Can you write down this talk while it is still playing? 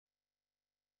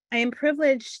I am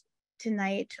privileged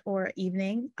tonight or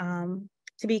evening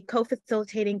to be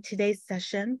co-facilitating today's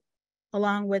session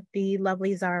along with the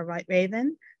lovely Zara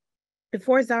Raven.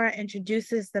 Before Zara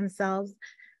introduces themselves,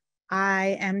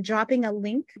 I am dropping a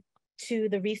link to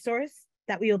the resource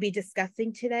that we will be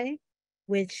discussing today,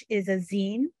 which is a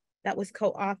zine that was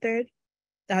co-authored,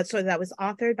 that was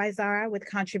authored by Zara with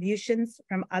contributions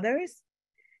from others,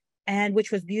 and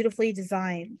which was beautifully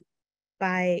designed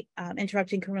by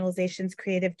Interrupting Criminalization's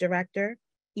creative director,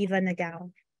 Eva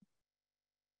Nagel.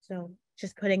 So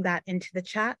just putting that into the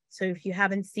chat. So if you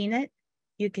haven't seen it,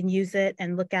 you can use it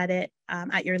and look at it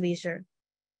at your leisure.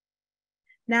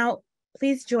 Now,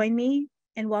 please join me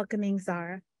in welcoming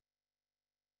Zara.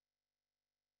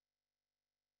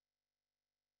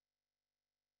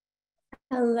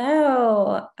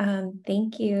 Hello.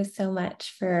 Thank you so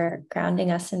much for grounding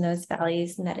us in those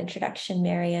values in that introduction,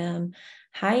 Mariame.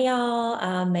 Hi,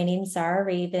 y'all. My name's Zara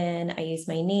Raven. I use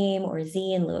my name or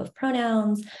Z in lieu of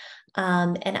pronouns.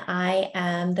 And I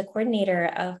am the coordinator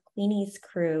of Queenie's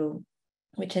Crew,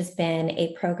 which has been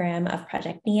a program of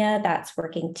Project NIA that's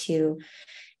working to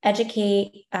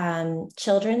educate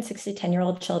children, 6 to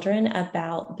 10-year-old children,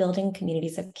 about building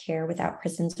communities of care without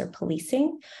prisons or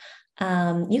policing.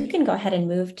 You can go ahead and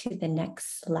move to the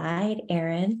next slide,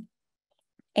 Erin.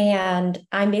 And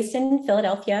I'm based in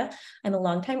Philadelphia. I'm a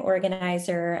longtime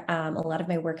organizer. A lot of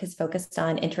my work is focused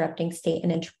on interrupting state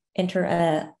and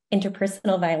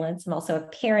interpersonal violence. I'm also a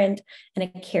parent and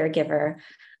a caregiver.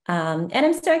 And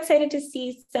I'm so excited to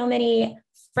see so many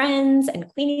friends and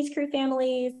Queenie's Crew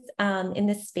families in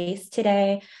this space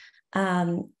today.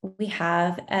 We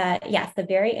have, yes, a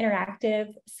very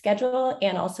interactive schedule.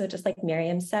 And also, just like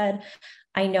Mariame said,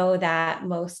 I know that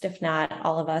most, if not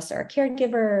all of us, are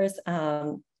caregivers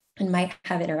and might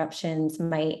have interruptions,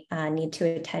 might need to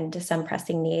attend to some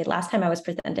pressing need. Last time I was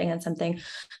presenting on something,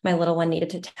 my little one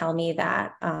needed to tell me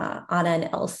that Anna and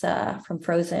Elsa from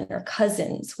Frozen are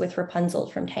cousins with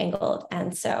Rapunzel from Tangled.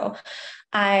 And so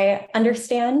I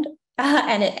understand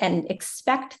and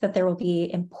expect that there will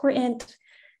be important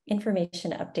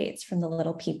information updates from the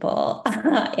little people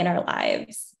in our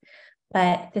lives.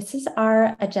 But this is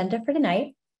our agenda for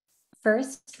tonight.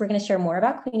 First, we're going to share more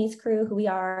about Queenie's Crew, who we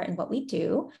are and what we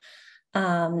do.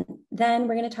 Then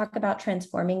we're going to talk about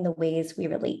transforming the ways we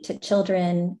relate to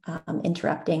children,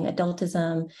 interrupting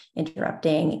adultism,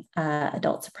 interrupting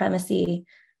adult supremacy.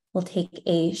 We'll take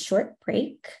a short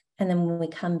break. And then when we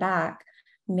come back,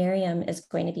 Mariame is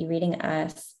going to be reading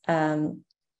us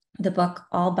the book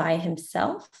All by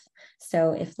Himself.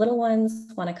 So if little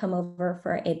ones want to come over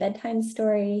for a bedtime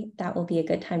story, that will be a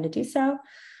good time to do so.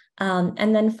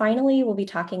 And then finally, we'll be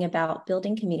talking about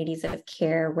building communities of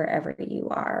care wherever you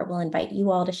are. We'll invite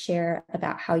you all to share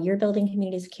about how you're building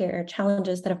communities of care,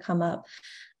 challenges that have come up.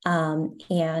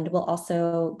 And we'll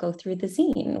also go through the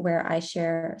zine where I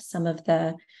share some of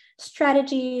the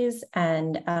strategies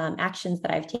and actions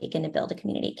that I've taken to build a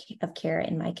community of care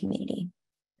in my community.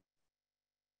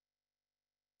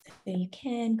 So you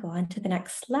can go on to the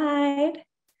next slide.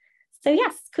 So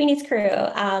yes, Queenie's Crew.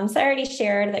 So I already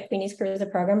shared that Queenie's Crew is a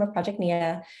program of Project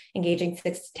NIA, engaging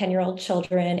 6 to 10-year-old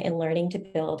children in learning to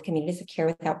build communities of care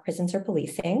without prisons or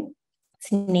policing.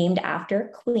 It's named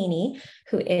after Queenie,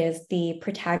 who is the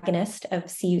protagonist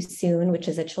of See You Soon, which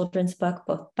is a children's book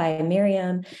both by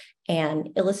Mariame and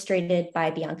illustrated by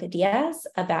Bianca Diaz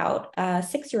about a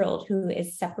 6-year-old who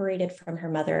is separated from her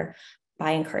mother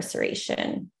by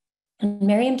incarceration. And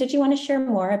Mariame, did you want to share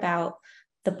more about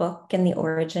the book and the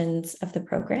origins of the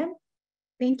program?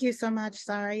 Thank you so much,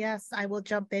 Zara. Yes, I will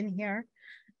jump in here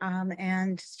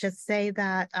and just say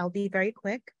that I'll be very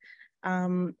quick.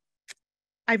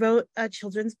 I wrote a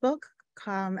children's book,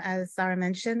 as Zara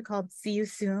mentioned, called See You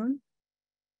Soon,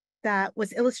 that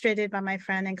was illustrated by my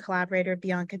friend and collaborator,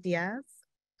 Bianca Diaz,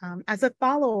 as a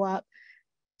follow-up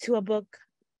to a book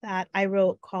that I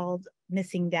wrote called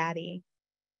Missing Daddy.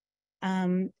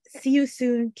 See You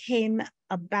Soon came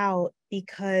about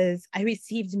because I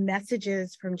received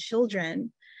messages from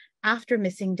children after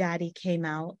Missing Daddy came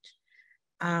out.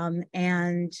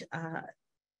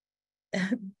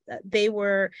 They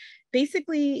were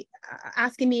basically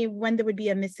asking me when there would be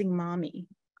a missing mommy.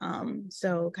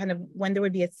 So kind of when there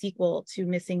would be a sequel to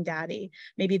Missing Daddy,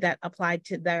 maybe that applied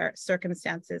to their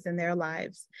circumstances in their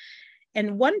lives.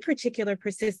 And one particular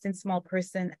persistent small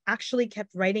person actually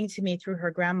kept writing to me through her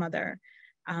grandmother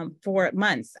for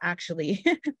months, actually,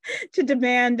 to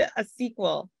demand a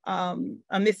sequel, a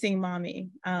Missing Mommy.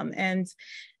 And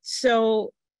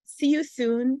so See You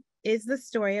Soon is the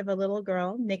story of a little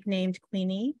girl nicknamed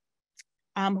Queenie,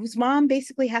 whose mom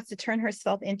basically has to turn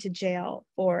herself into jail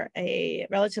for a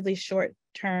relatively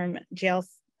short-term jail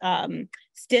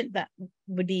stint that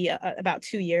would be about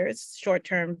 2 years, short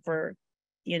term for,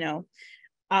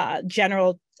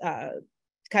 general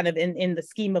kind of in the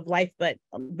scheme of life, but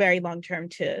very long term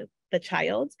to the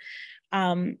child.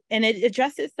 And it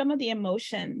addresses some of the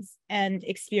emotions and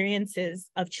experiences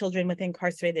of children with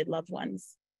incarcerated loved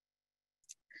ones.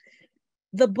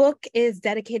 The book is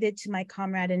dedicated to my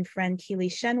comrade and friend Keely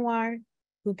Shenwar,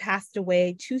 who passed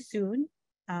away too soon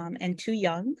and too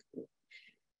young.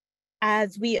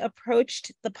 As we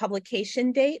approached the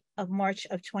publication date of March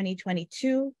of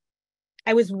 2022,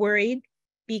 I was worried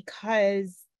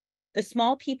because the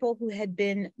small people who had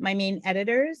been my main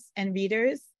editors and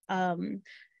readers,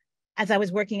 as I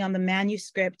was working on the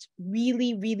manuscript,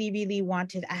 really, really, really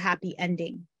wanted a happy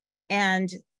ending and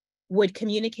would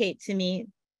communicate to me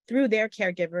through their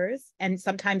caregivers and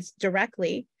sometimes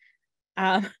directly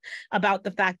about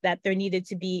the fact that there needed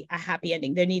to be a happy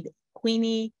ending.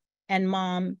 Queenie and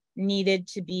Mom needed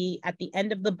to be at the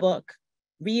end of the book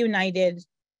reunited,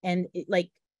 and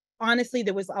honestly,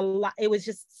 there was a lot. It was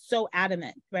just so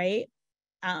adamant, right?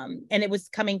 And it was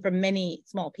coming from many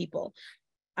small people.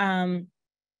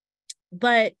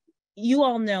 But you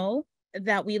all know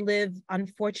that we live,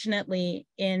 unfortunately,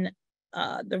 in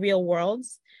the real world.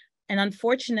 And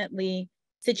unfortunately,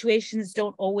 situations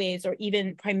don't always or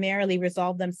even primarily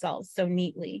resolve themselves so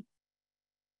neatly.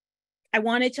 I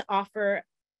wanted to offer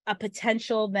a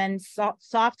potential then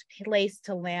soft place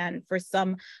to land for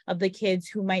some of the kids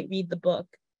who might read the book,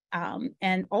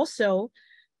 and also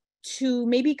to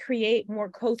maybe create more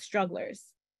co-strugglers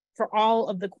for all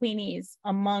of the Queenies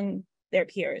among their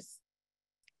peers.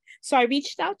 So I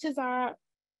reached out to Zara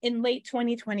in late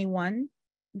 2021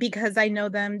 because I know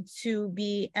them to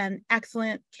be an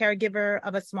excellent caregiver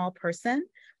of a small person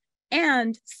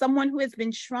and someone who has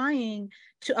been trying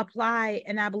to apply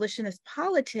an abolitionist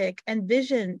politic and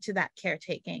vision to that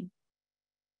caretaking.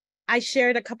 I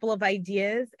shared a couple of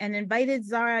ideas and invited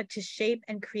Zara to shape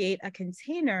and create a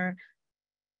container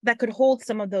that could hold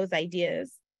some of those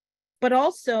ideas. But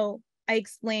also, I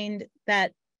explained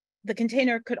that the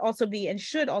container could also be and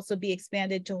should also be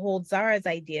expanded to hold Zara's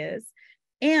ideas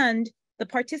and the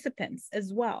participants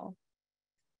as well.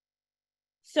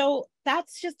 So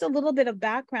that's just a little bit of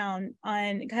background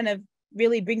on, kind of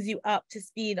really brings you up to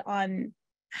speed on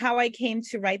how I came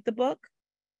to write the book,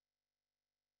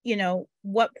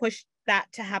 what pushed that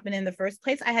to happen in the first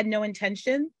place. I had no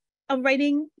intention of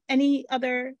writing any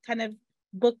other kind of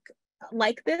book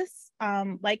like this,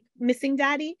 like Missing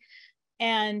Daddy.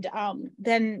 And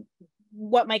then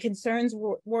what my concerns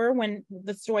were when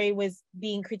the story was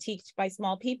being critiqued by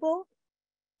small people.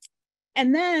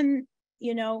 And then,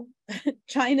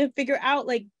 trying to figure out,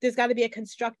 there's got to be a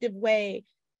constructive way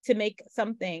to make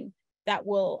something that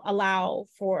will allow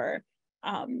for,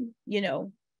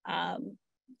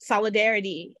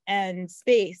 solidarity and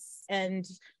space and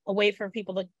a way for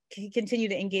people to continue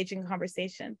to engage in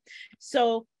conversation.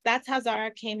 So that's how Zara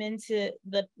came into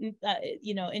the,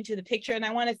 into the picture. And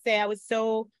I want to say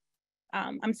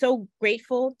I'm so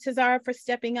grateful to Zara for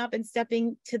stepping up and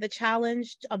stepping to the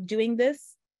challenge of doing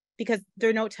this, because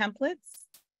there are no templates,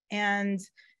 and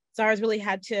Zara's really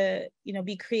had to,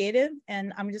 be creative.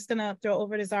 And I'm just gonna throw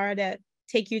over to Zara to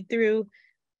take you through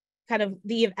kind of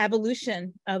the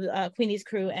evolution of Queenie's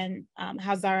crew and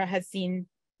how Zara has seen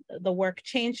the work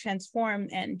change, transform,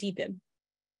 and deepen.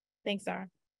 Thanks, Zara.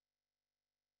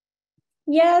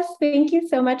 Yes, thank you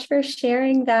so much for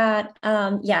sharing that.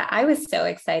 Yeah, I was so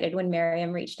excited when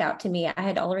Mariame reached out to me. I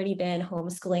had already been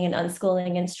homeschooling and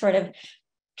unschooling and sort of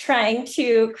trying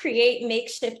to create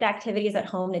makeshift activities at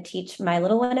home to teach my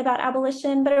little one about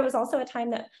abolition. But it was also a time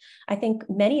that I think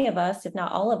many of us, if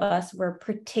not all of us, were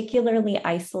particularly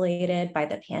isolated by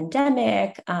the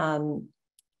pandemic.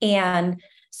 And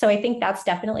so I think that's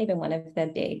definitely been one of the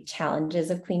big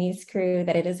challenges of Queenie's Crew,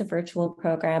 that it is a virtual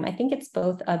program. I think it's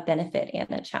both a benefit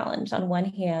and a challenge. On one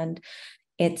hand,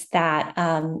 it's that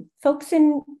folks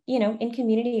in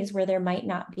communities where there might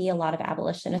not be a lot of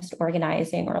abolitionist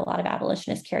organizing or a lot of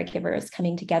abolitionist caregivers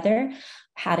coming together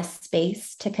had a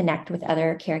space to connect with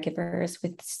other caregivers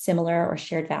with similar or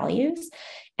shared values.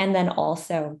 And then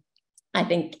also, I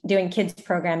think doing kids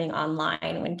programming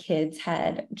online when kids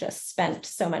had just spent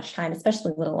so much time,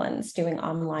 especially little ones, doing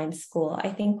online school, I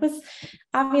think was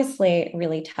obviously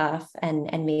really tough and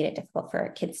made it difficult for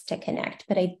kids to connect.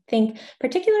 But I think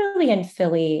particularly in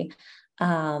Philly, we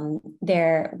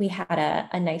had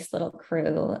a nice little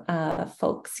crew of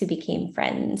folks who became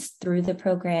friends through the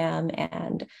program,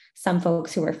 and some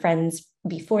folks who were friends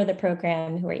before the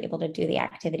program who were able to do the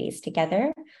activities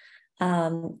together.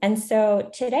 And so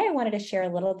today I wanted to share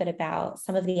a little bit about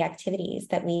some of the activities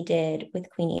that we did with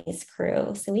Queenie's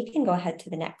crew. So we can go ahead to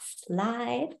the next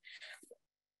slide.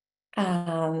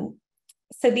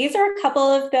 So these are a couple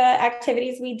of the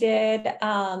activities we did.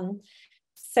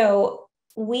 So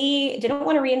we didn't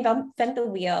want to reinvent the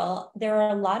wheel. There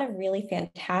are a lot of really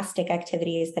fantastic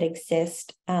activities that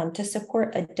exist to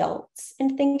support adults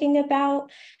in thinking about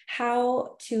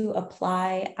how to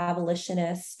apply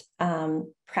abolitionist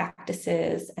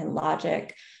practices and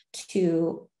logic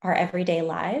to our everyday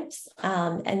lives.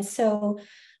 And so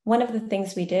one of the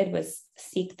things we did was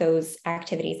seek those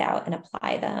activities out and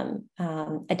apply them,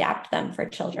 adapt them for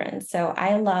children. So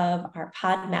I love our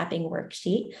pod mapping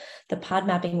worksheet. The pod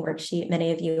mapping worksheet,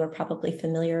 many of you are probably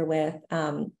familiar with,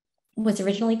 was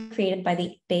originally created by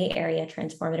the Bay Area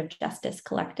Transformative Justice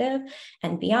Collective,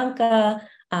 and Bianca,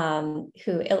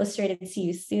 who illustrated See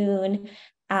You Soon,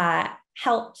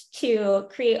 helped to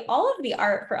create all of the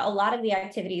art for a lot of the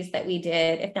activities that we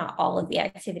did, if not all of the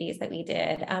activities that we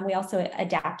did. We also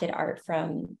adapted art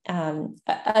from other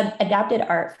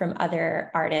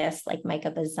artists like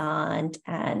Micah Bazant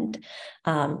and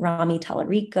Rami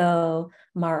Talarico,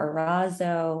 Mara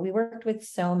Razzo. We worked with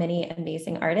so many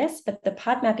amazing artists, but the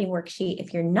pod mapping worksheet,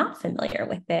 if you're not familiar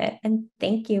with it, and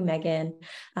thank you, Megan,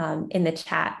 in the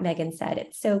chat, Megan said,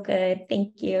 it's so good,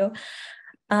 thank you.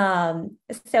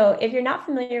 So if you're not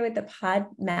familiar with the pod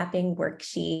mapping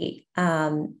worksheet,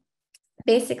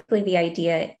 basically the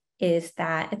idea is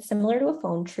that it's similar to a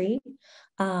phone tree,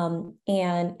 and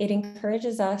it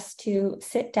encourages us to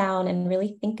sit down and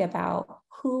really think about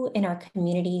who in our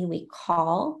community we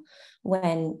call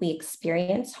when we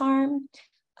experience harm,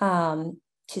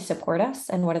 to support us,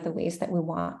 and what are the ways that we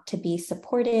want to be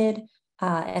supported.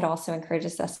 It also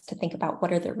encourages us to think about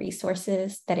what are the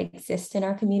resources that exist in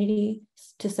our community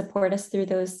to support us through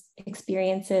those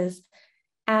experiences.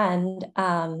 And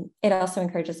it also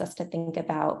encourages us to think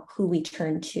about who we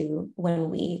turn to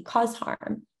when we cause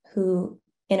harm, who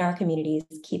in our communities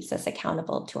keeps us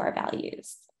accountable to our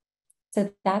values.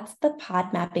 So that's the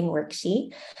pod mapping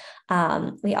worksheet.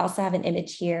 We also have an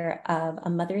image here of a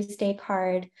Mother's Day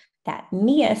card that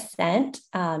Mia sent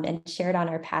and shared on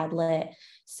our Padlet.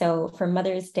 So for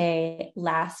Mother's Day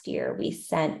last year, we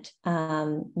sent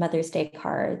Mother's Day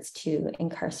cards to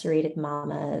incarcerated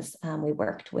mamas. We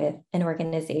worked with an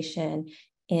organization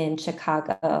in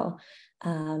Chicago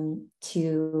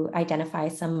to identify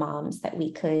some moms that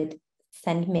we could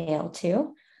send mail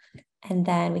to. And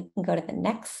then we can go to the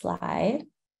next slide.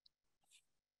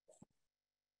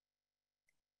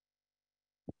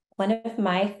 One of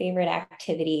my favorite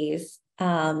activities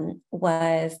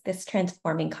was this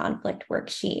transforming conflict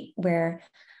worksheet, where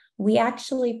we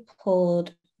actually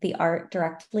pulled the art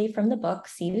directly from the book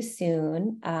See You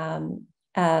Soon,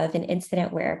 of an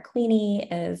incident where Queenie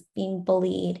is being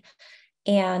bullied.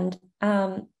 And,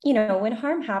 when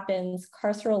harm happens,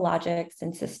 carceral logics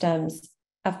and systems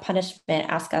of punishment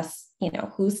ask us,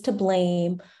 who's to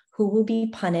blame, who will be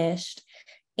punished.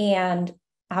 And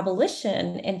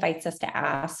abolition invites us to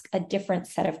ask a different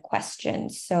set of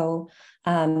questions. So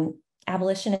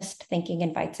abolitionist thinking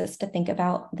invites us to think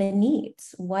about the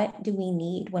needs. What do we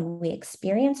need when we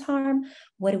experience harm?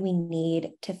 What do we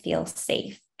need to feel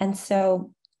safe? And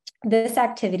so this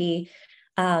activity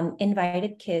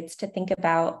invited kids to think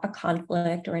about a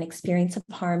conflict or an experience of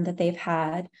harm that they've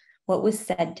had, what was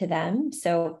said to them.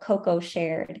 So Coco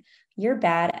shared, "You're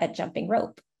bad at jumping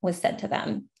rope," was said to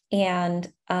them.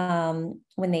 And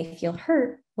when they feel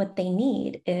hurt, what they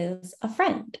need is a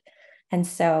friend. And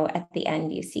so at the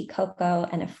end, you see Coco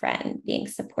and a friend being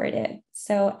supported.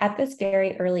 So at this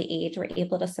very early age, we're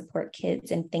able to support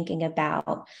kids in thinking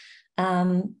about,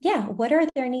 what are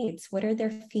their needs? What are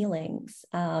their feelings?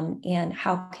 And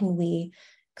how can we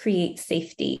create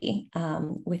safety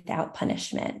without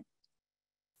punishment?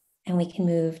 And we can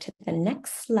move to the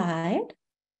next slide.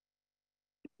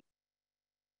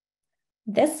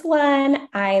 This one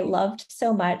I loved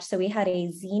so much. So we had a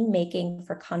zine making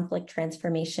for conflict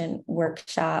transformation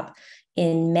workshop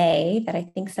in May that I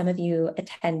think some of you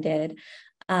attended.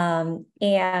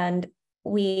 And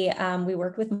we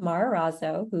worked with Mara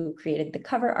Razzo, who created the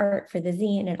cover art for the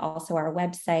zine and also our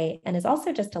website, and is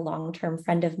also just a long-term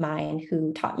friend of mine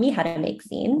who taught me how to make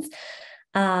zines.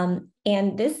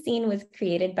 And this zine was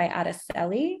created by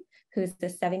Araceli, who's the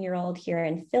 7-year-old here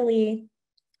in Philly.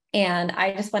 And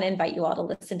I just want to invite you all to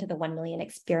listen to the 1 Million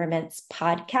Experiments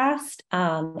podcast.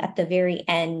 At the very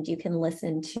end, you can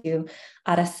listen to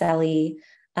Araceli,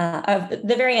 of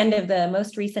the very end of the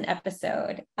most recent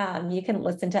episode. You can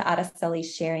listen to Araceli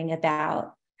sharing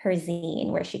about her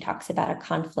zine, where she talks about a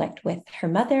conflict with her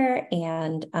mother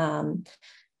and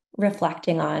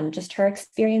reflecting on just her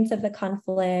experience of the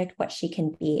conflict, what she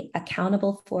can be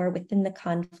accountable for within the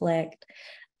conflict.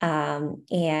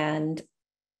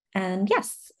 And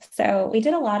yes, so we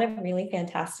did a lot of really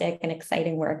fantastic and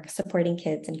exciting work supporting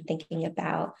kids and thinking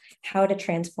about how to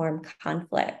transform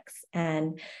conflicts.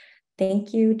 And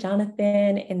thank you,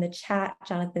 Jonathan, in the chat.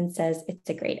 Jonathan says it's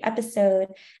a great episode.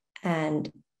 And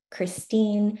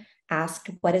Christine asked,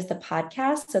 what is the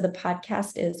podcast? So the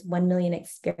podcast is 1 Million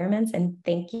Experiments. And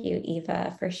thank you,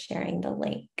 Eva, for sharing the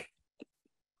link.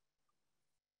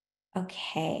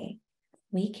 Okay,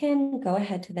 we can go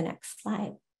ahead to the next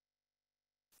slide.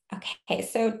 Okay,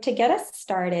 so to get us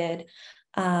started,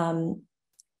 I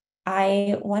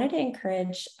wanted to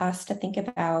encourage us to think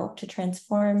about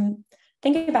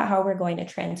how we're going to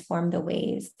transform the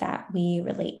ways that we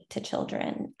relate to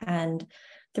children. And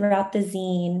throughout the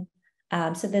zine,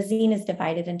 so the zine is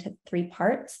divided into 3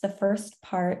 parts. The first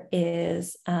part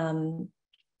is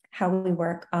how we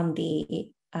work on the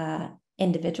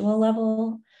individual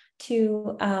level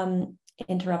to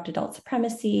interrupt adult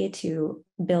supremacy, to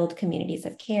build communities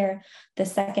of care. The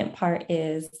second part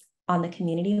is on the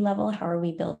community level, how are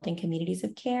we building communities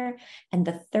of care? And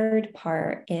the third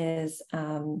part is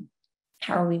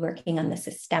how are we working on the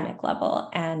systemic level?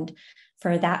 And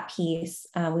for that piece,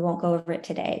 we won't go over it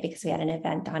today because we had an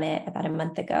event on it about a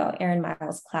month ago. Erin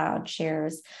Miles Cloud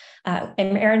shares, and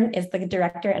Erin is the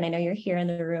director, and I know you're here in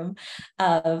the room,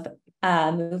 of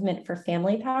Movement for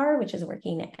Family Power, which is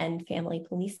working to end family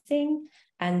policing.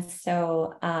 And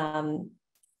so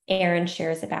Erin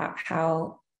shares about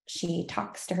how she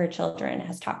talks to her children,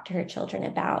 has talked to her children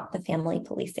about the family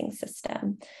policing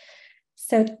system.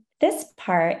 So this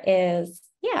part is,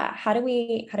 how do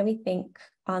we think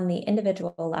on the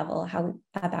individual level,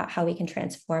 about how we can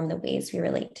transform the ways we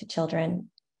relate to children.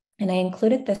 And I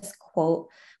included this quote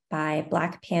by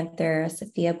Black Panther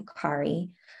Sophia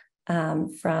Bukhari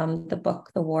from the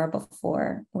book The War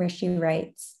Before, where she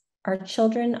writes, "Our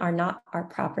children are not our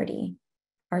property.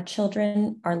 Our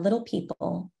children are little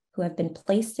people who have been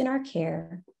placed in our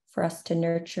care for us to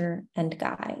nurture and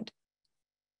guide."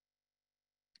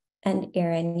 And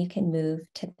Erin, you can move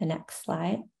to the next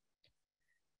slide.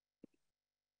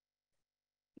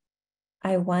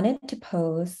 I wanted to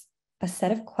pose a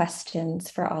set of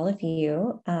questions for all of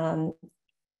you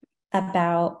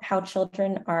about how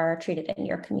children are treated in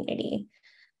your community.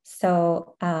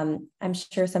 So I'm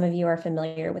sure some of you are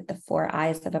familiar with the 4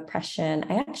 Eyes of oppression.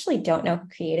 I actually don't know who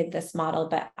created this model,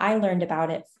 but I learned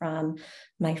about it from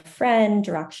my friend,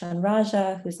 Durakshan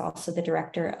Raja, who's also the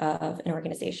director of an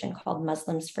organization called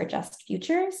Muslims for Just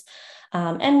Futures,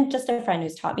 and just a friend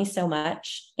who's taught me so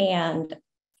much. And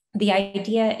the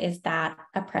idea is that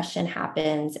oppression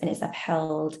happens and is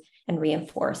upheld and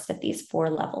reinforced at these 4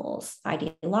 levels: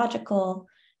 ideological,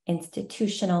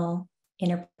 institutional,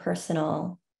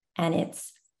 interpersonal, and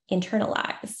it's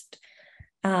internalized.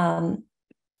 And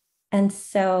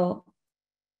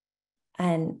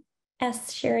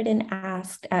S. Sheridan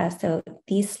asked, so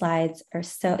these slides are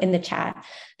so, in the chat,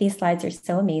 these slides are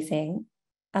so amazing.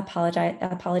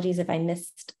 Apologies if I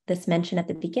missed this mention at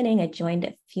the beginning. I joined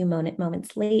a few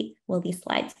moments late. Will these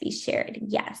slides be shared?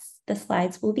 Yes, the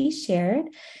slides will be shared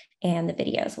and the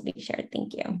videos will be shared.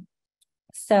 Thank you.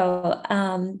 So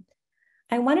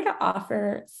I wanted to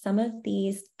offer some of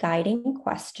these guiding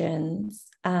questions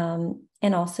and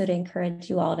also to encourage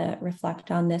you all to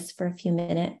reflect on this for a few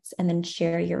minutes and then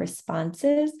share your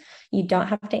responses. You don't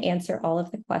have to answer all of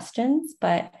the questions,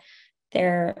 but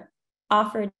they're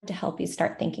offered to help you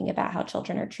start thinking about how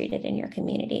children are treated in your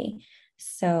community.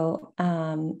 So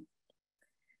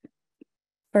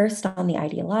first, on the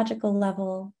ideological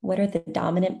level, what are the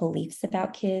dominant beliefs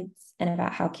about kids and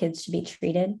about how kids should be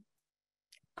treated?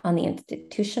 On the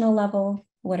institutional level,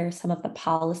 what are some of the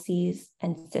policies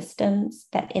and systems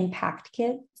that impact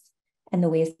kids and the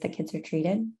ways that kids are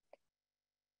treated?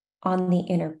 On the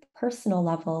interpersonal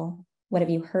level, what have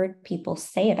you heard people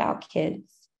say about kids?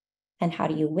 And how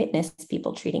do you witness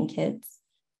people treating kids?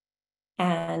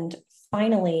 And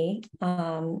finally,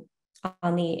 on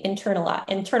the internal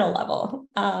level,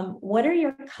 what are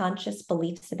your conscious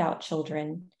beliefs about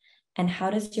children? And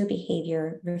how does your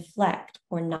behavior reflect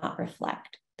or not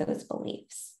reflect those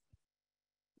beliefs?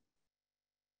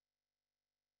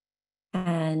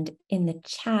 And in the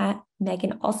chat,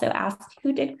 Megan also asked,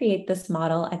 who did create this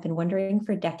model? I've been wondering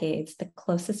for decades. The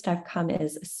closest I've come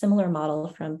is a similar model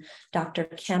from Dr.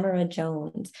 Camara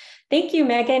Jones. Thank you,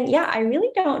 Megan. Yeah, I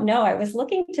really don't know. I was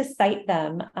looking to cite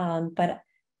them, but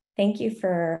thank you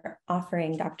for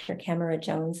offering Dr. Camara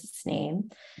Jones's name.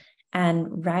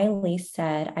 And Riley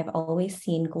said, I've always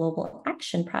seen Global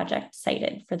Action Project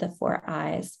cited for the 4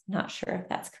 I's. Not sure if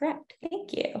that's correct.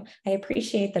 Thank you. I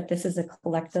appreciate that this is a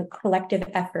collective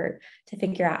effort to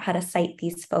figure out how to cite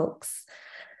these folks.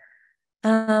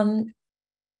 So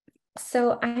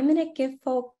I'm going to give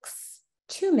folks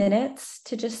 2 minutes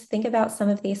to just think about some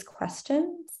of these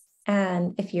questions.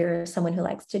 And if you're someone who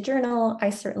likes to journal, I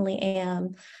certainly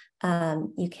am,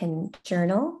 you can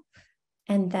journal.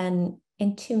 And then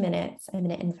in 2 minutes, I'm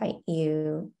going to invite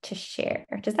you to share.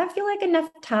 Does that feel like enough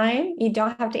time? You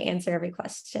don't have to answer every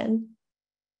question.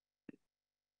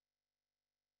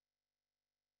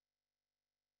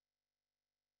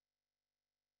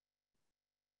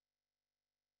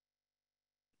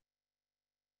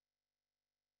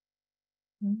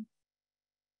 Mm-hmm.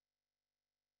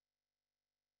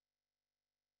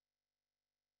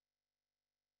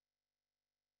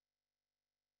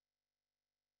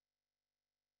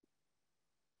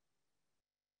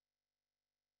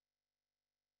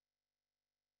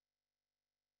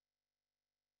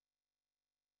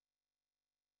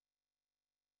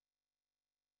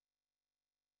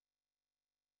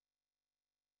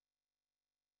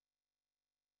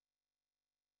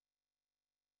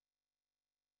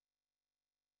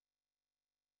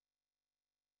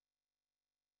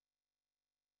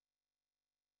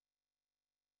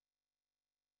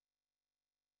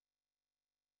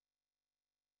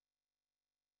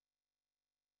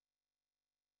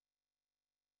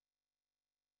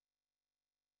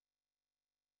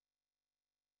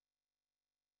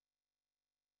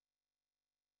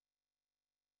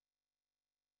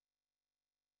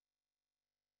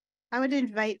 I would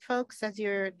invite folks, as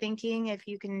you're thinking, if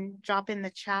you can drop in the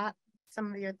chat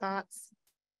some of your thoughts,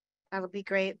 that would be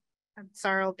great.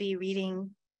 Zara will be reading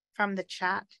from the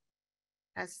chat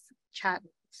as chat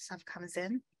stuff comes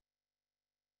in.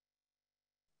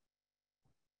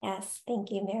 Yes,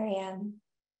 thank you, Mariame.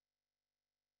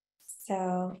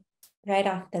 So right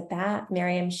off the bat,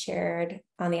 Mariame shared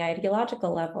on the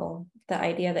ideological level, the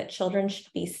idea that children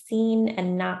should be seen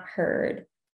and not heard.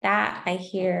 That I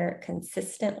hear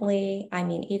consistently. I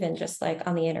mean, even just like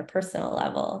on the interpersonal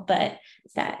level, but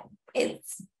that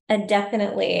it's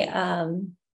definitely a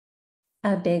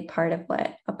big part of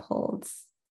what upholds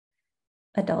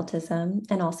adultism.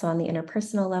 And also on the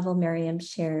interpersonal level, Mariame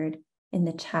shared in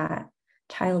the chat,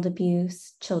 child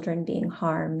abuse, children being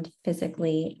harmed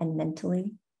physically and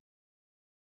mentally.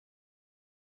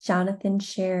 Jonathan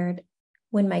shared,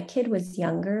 when my kid was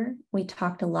younger, we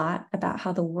talked a lot about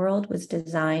how the world was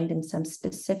designed in some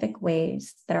specific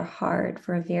ways that are hard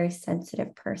for a very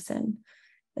sensitive person,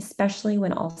 especially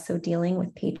when also dealing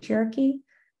with patriarchy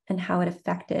and how it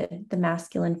affected the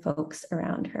masculine folks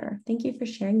around her. Thank you for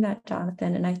sharing that,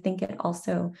 Jonathan. And I think it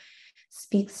also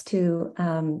speaks to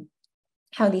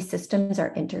how these systems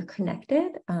are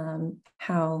interconnected,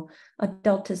 how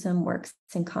adultism works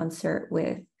in concert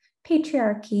with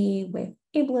patriarchy, with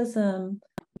ableism.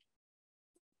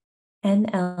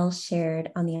 NL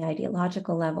shared on the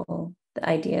ideological level, the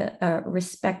idea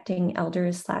respecting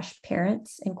elders /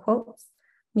 parents, in quotes,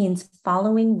 means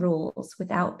following rules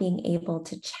without being able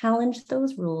to challenge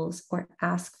those rules or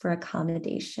ask for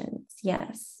accommodations.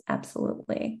 Yes,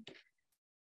 absolutely.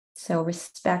 So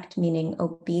respect meaning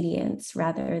obedience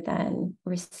rather than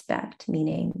respect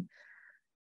meaning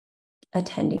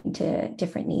attending to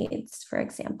different needs, for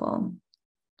example.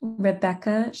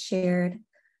 Rebecca shared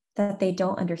that they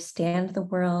don't understand the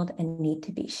world and need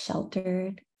to be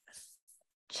sheltered.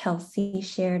 Chelsea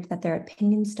shared that their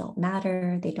opinions don't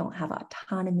matter, they don't have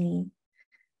autonomy.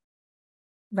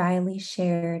 Riley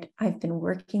shared, I've been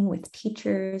working with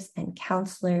teachers and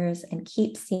counselors and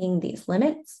keep seeing these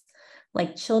limits,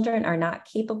 like children are not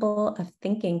capable of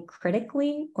thinking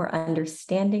critically or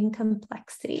understanding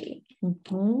complexity.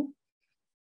 Mm-hmm.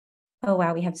 Oh,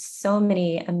 wow, we have so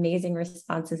many amazing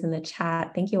responses in the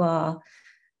chat. Thank you all.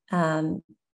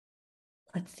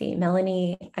 Let's see,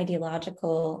 Melanie,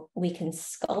 ideological, we can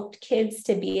sculpt kids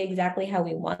to be exactly how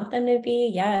we want them to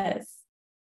be. Yes.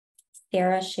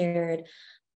 Sarah shared,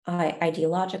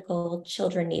 ideological,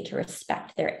 children need to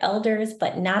respect their elders,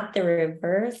 but not the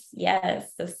reverse.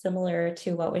 Yes, so similar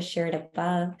to what was shared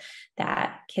above,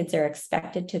 that kids are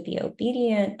expected to be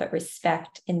obedient, but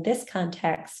respect in this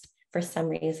context, for some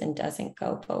reason, doesn't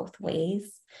go both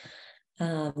ways.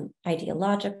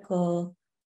 Ideological,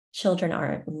 children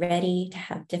aren't ready to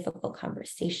have difficult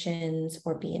conversations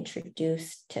or be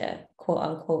introduced to quote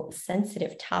unquote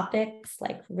sensitive topics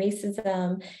like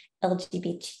racism,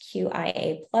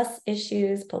 LGBTQIA+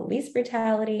 issues, police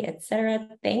brutality, etc.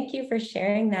 Thank you for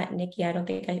sharing that, Nikki. I don't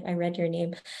think I read your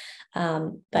name.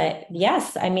 But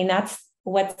yes, I mean, that's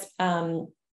what's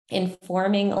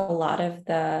informing a lot of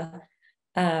the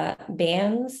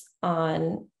bans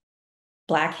on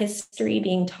Black history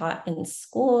being taught in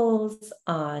schools,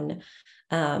 on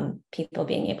people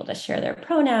being able to share their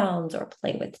pronouns or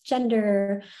play with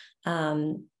gender.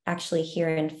 Actually, here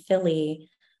in Philly,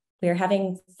 we're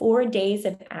having 4 days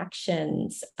of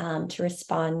actions to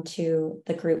respond to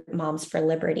the group Moms for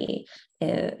Liberty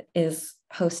is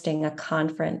hosting a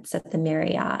conference at the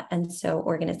Marriott. And so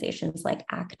organizations like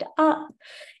ACT UP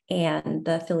and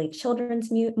the Philly Children's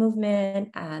Movement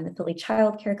and the Philly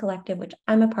Child Care Collective, which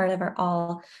I'm a part of, are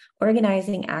all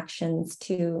organizing actions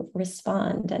to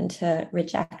respond and to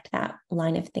reject that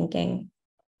line of thinking.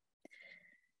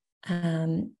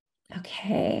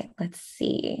 Okay, let's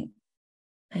see.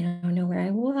 I don't know where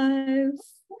I was.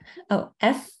 Oh,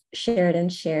 F shared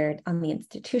on the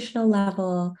institutional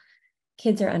level.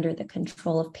 Kids are under the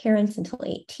control of parents until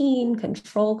 18,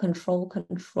 control.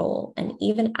 And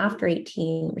even after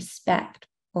 18, respect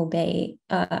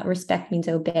means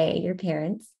obey your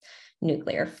parents.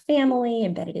 Nuclear family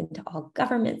embedded into all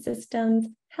government systems,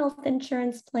 health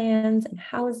insurance plans and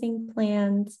housing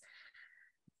plans.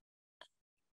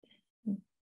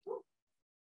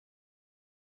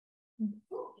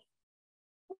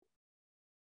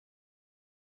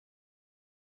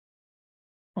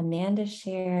 Amanda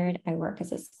shared, I work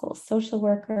as a school social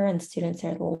worker, and students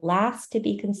are the last to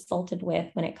be consulted with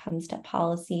when it comes to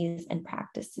policies and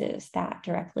practices that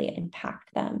directly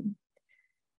impact them.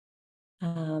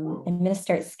 I'm going to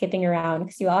start skipping around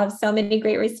because you all have so many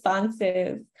great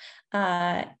responses.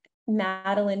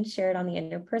 Madeline shared, on the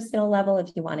interpersonal level, if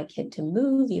you want a kid to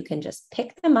move, you can just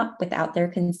pick them up without their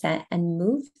consent and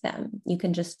move them. You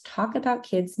can just talk about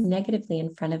kids negatively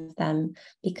in front of them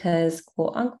because,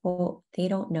 quote unquote, they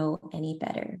don't know any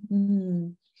better.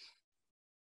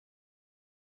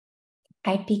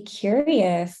 I'd be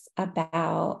curious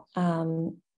about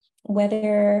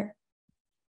whether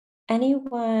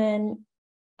anyone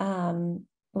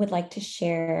would like to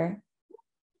share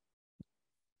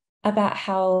about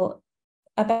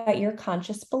your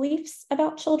conscious beliefs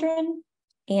about children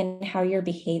and how your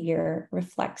behavior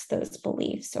reflects those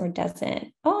beliefs or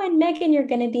doesn't. Oh, and Megan, you're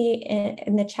going to be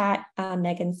in the chat.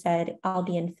 Megan said, I'll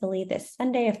be in Philly this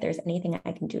Sunday if there's anything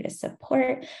I can do to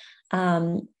support.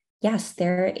 Yes,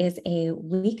 there is a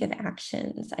week of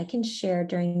actions. I can share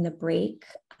during the break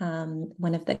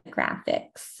one of the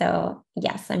graphics. So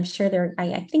yes, I'm sure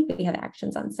I think we have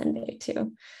actions on Sunday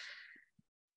too.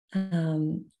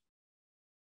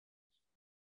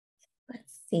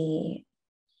 Let's see.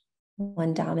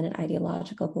 One dominant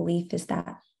ideological belief is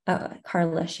that,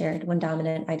 Carla shared, one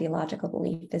dominant ideological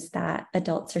belief is that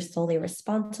adults are solely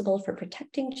responsible for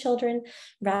protecting children,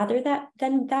 rather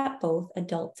than that both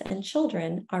adults and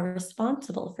children are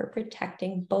responsible for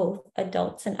protecting both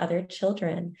adults and other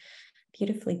children.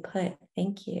 Beautifully put.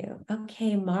 Thank you.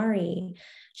 Okay, Mari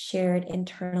shared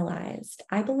internalized.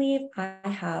 I believe I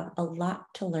have a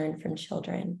lot to learn from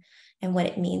children and what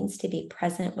it means to be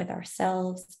present with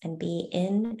ourselves and be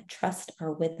in, trust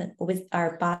with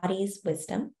our body's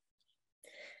wisdom.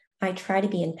 I try to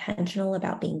be intentional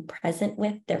about being present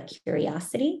with their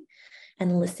curiosity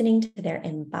and listening to their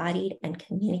embodied and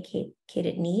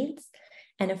communicated needs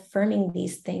and affirming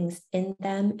these things in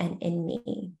them and in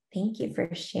me. Thank you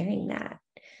for sharing that.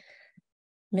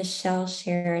 Michelle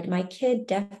shared, my kid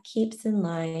Def keeps in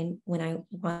line when I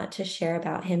want to share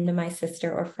about him to my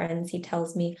sister or friends. He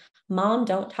tells me, Mom,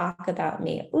 don't talk about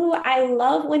me. Ooh, I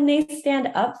love when they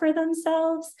stand up for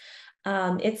themselves.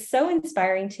 It's so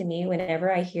inspiring to me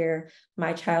whenever I hear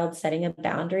my child setting a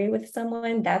boundary with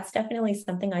someone. That's definitely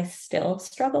something I still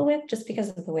struggle with just because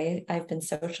of the way I've been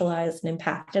socialized and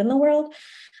impacted in the world.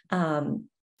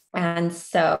 And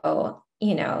so,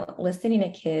 listening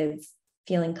to kids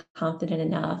feeling confident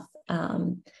enough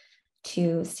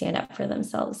to stand up for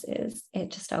themselves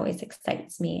it just always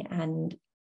excites me. And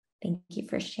thank you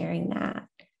for sharing that.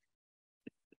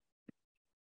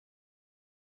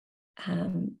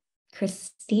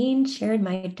 Christine shared,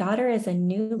 my daughter is a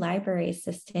new library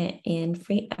assistant in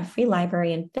a free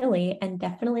library in Philly and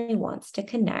definitely wants to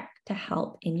connect to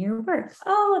help in your work.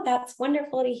 Oh, that's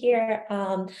wonderful to hear.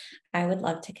 I would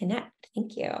love to connect.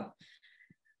 Thank you.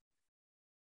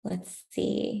 Let's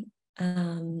see.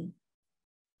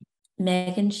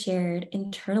 Megan shared,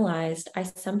 internalized. I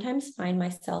sometimes find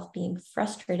myself being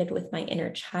frustrated with my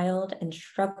inner child and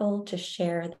struggle to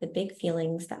share the big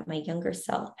feelings that my younger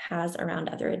self has around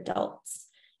other adults.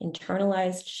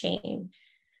 Internalized shame.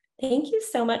 Thank you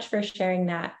so much for sharing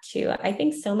that too. I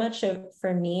think so much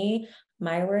for me,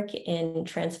 my work in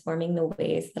transforming the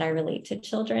ways that I relate to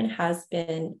children has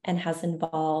been and has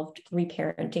involved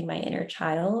reparenting my inner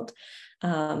child.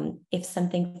 If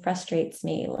something frustrates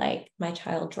me, like my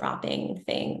child dropping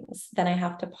things, then I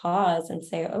have to pause and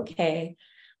say, okay,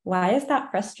 why is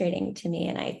that frustrating to me?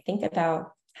 And I think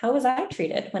about, how was I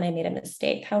treated when I made a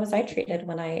mistake? How was I treated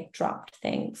when I dropped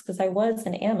things? Because I was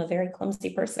and am a very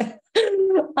clumsy person.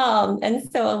 And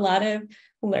so a lot of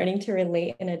learning to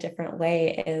relate in a different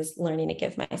way is learning to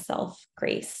give myself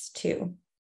grace too.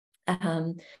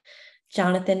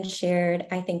 Jonathan shared,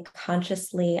 I think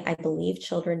consciously, I believe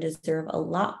children deserve a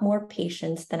lot more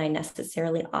patience than I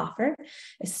necessarily offer,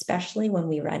 especially when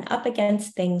we run up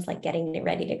against things like getting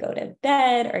ready to go to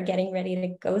bed or getting ready to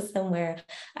go somewhere.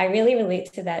 I really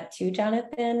relate to that too,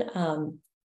 Jonathan.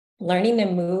 Learning to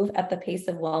move at the pace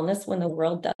of wellness when the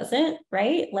world doesn't,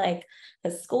 right? Like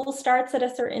the school starts at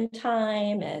a certain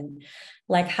time, and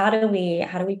like, how do we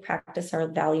practice our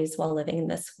values while living in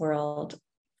this world?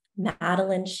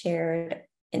 Madeline shared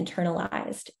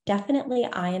internalized. Definitely,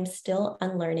 I am still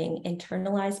unlearning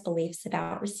internalized beliefs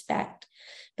about respect,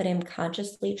 but I'm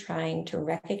consciously trying to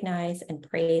recognize and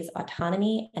praise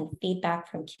autonomy and feedback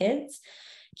from kids.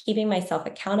 Keeping myself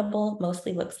accountable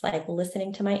mostly looks like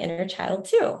listening to my inner child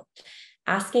too,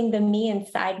 asking the me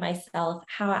inside myself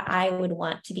how I would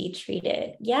want to be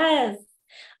treated. Yes,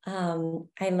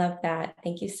 I love that.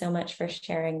 Thank you so much for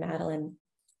sharing, Madeline.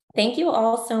 Thank you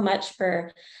all so much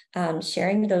for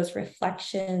sharing those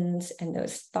reflections and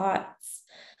those thoughts.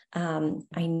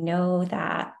 I know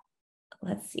that,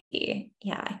 let's see.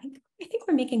 Yeah, I think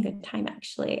we're making good time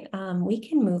actually. We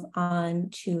can move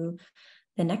on to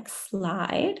the next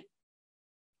slide.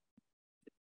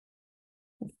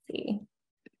 Let's see.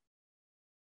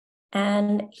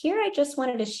 And here I just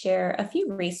wanted to share a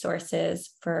few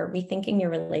resources for rethinking your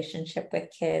relationship with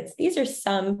kids. These are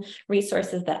some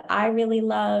resources that I really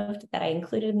loved that I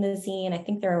included in the zine. I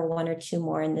think there are one or two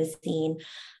more in the zine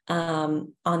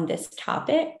on this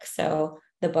topic. So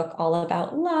the book All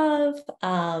About Love,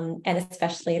 and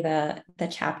especially the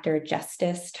chapter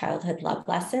Justice, Childhood Love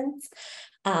Lessons.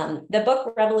 The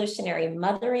book Revolutionary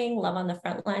Mothering, Love on the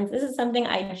Front Lines. This is something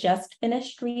I just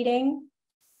finished reading.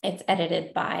 It's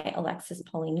edited by Alexis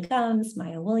Pauline Gumbs,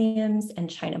 Maya Williams, and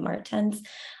China Martens.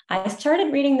 I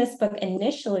started reading this book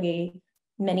initially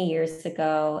many years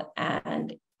ago,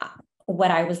 and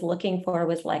what I was looking for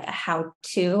was like a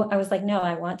how-to. I was like, no,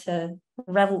 I want to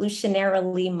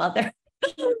revolutionarily mother.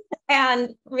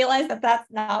 And realized that that's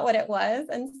not what it was.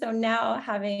 And so now,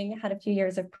 having had a few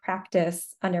years of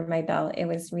practice under my belt, it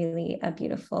was really a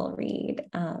beautiful read.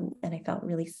 And I felt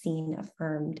really seen,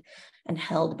 affirmed, and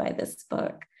held by this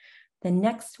book. The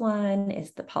next one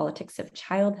is The Politics of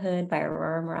Childhood by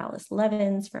Aurora Morales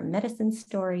Levins from Medicine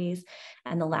Stories.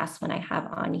 And the last one I have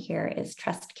on here is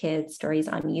Trust Kids, Stories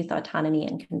on Youth Autonomy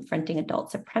and Confronting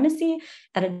Adult Supremacy,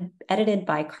 edited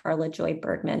by Carla Joy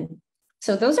Bergman.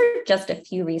 So those are just a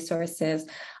few resources,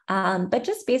 but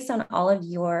just based on all of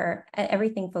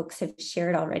everything folks have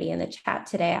shared already in the chat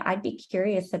today, I'd be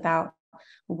curious about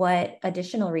what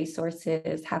additional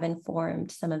resources have informed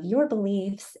some of your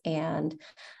beliefs and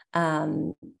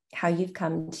how you've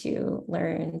come to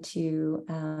learn to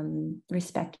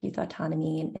respect youth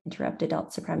autonomy and interrupt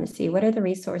adult supremacy. What are the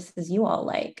resources you all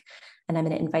like? And I'm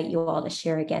going to invite you all to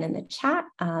share again in the chat.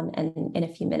 And in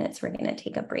a few minutes, we're going to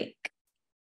take a break.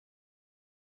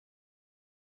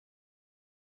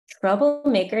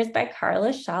 Troublemakers by Carla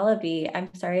Shalaby.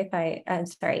 I'm sorry,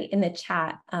 in the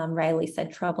chat, Riley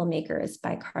said Troublemakers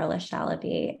by Carla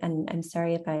Shalaby. And I'm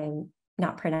sorry if I'm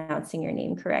not pronouncing your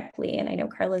name correctly. And I know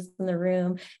Carla's in the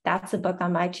room. That's a book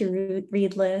on my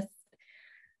to-read list.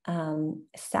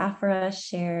 Safra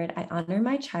shared, I honor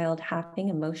my child having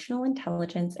emotional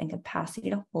intelligence and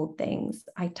capacity to hold things.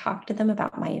 I talk to them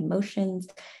about my emotions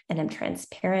and am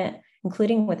transparent,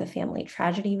 including with a family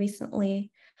tragedy recently.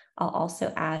 I'll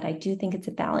also add, I do think it's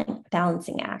a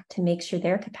balancing act to make sure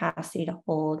their capacity to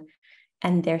hold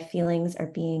and their feelings are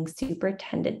being super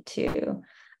tended to.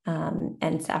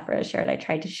 And Safra shared, I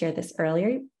tried to share this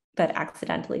earlier, but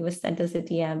accidentally was sent as a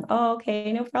DM. Oh,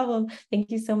 okay, no problem.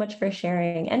 Thank you so much for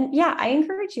sharing. And yeah, I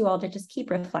encourage you all to just keep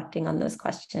reflecting on those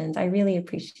questions. I really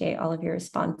appreciate all of your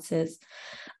responses.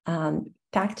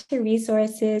 Back to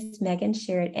resources, Megan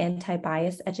shared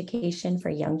anti-bias education for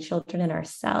young children and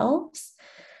ourselves.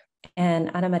 And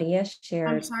Ana Maria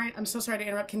shared. I'm so sorry to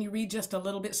interrupt. Can you read just a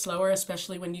little bit slower,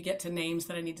 especially when you get to names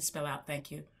that I need to spell out? Thank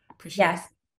you. Appreciate it. Yes.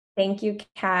 Thank you,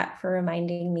 Kat, for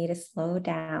reminding me to slow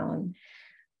down.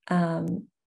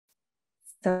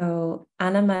 So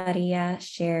Ana Maria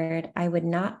shared, I would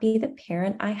not be the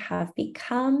parent I have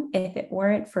become if it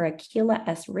weren't for Akilah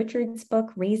S. Richards'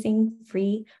 book, Raising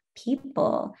Free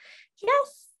People.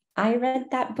 Yes, I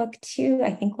read that book too, I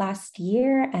think last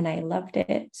year, and I loved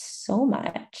it so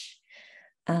much.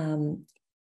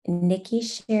 Nikki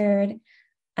shared,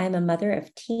 I'm a mother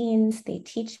of teens. They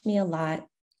teach me a lot.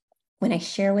 When I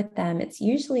share with them, it's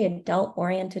usually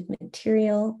adult-oriented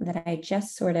material that I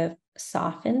just sort of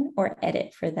soften or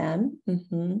edit for them.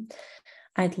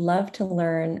 I'd love to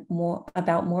learn more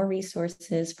about more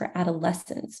resources for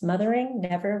adolescents. Mothering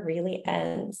never really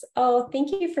ends. Oh,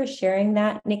 thank you for sharing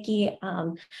that, Nikki.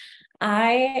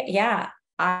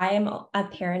 I'm a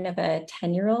parent of a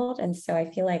 10-year-old. And so I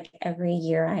feel like every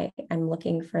year I'm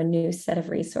looking for a new set of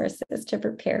resources to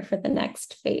prepare for the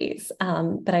next phase.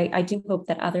 But I do hope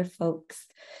that other folks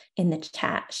in the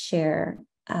chat share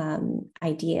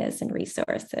ideas and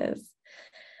resources.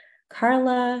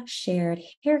 Carla shared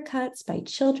haircuts by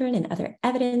children and other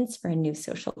evidence for a new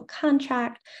social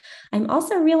contract. I'm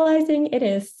also realizing it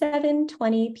is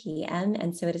 7:20 p.m.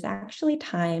 and so it is actually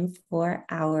time for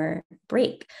our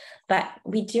break. But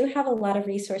we do have a lot of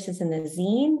resources in the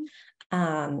zine,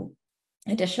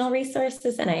 additional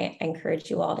resources, and I encourage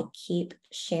you all to keep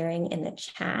sharing in the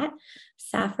chat.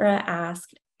 Safra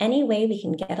asked, any way we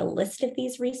can get a list of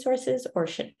these resources, or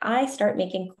should I start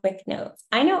making quick notes?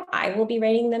 I know I will be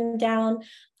writing them down,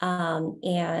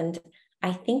 and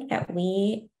I think that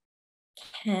we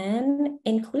can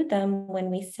include them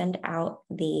when we send out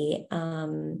the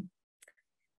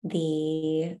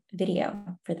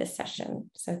video for this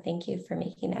session. So thank you for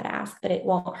making that ask, but it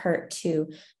won't hurt to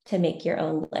make your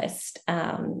own list,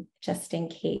 just in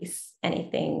case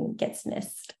anything gets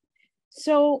missed.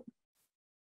 So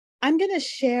I'm going to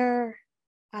share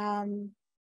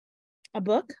a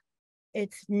book.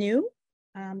 It's new.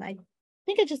 I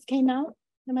think it just came out.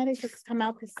 It might have just come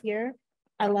out this year.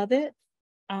 I love it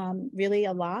really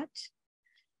a lot.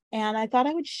 And I thought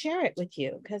I would share it with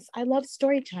you because I love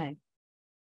story time.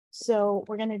 So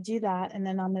we're going to do that. And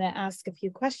then I'm going to ask a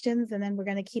few questions and then we're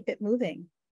going to keep it moving.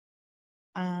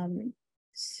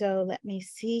 So let me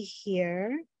see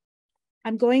here.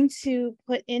 I'm going to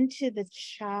put into the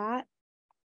chat,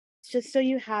 just so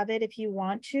you have it if you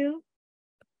want to,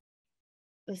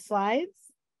 the slides.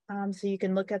 So you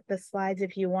can look at the slides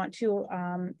if you want to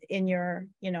in your,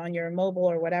 on your mobile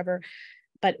or whatever,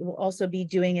 but we'll also be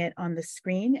doing it on the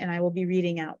screen and I will be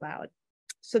reading out loud.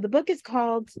 So the book is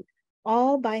called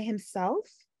All by Himself,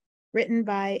 written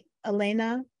by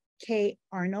Elena K.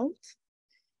 Arnold,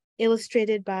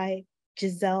 illustrated by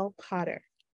Giselle Potter.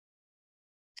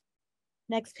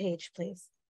 Next page, please.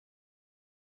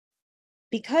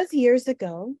 Because years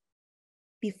ago,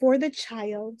 before the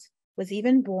child was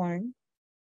even born,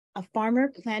 a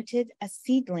farmer planted a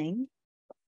seedling,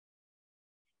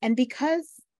 and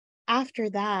because after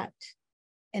that,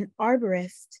 an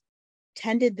arborist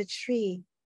tended the tree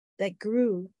that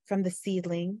grew from the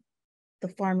seedling the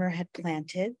farmer had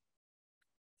planted,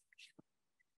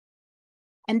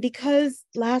 and because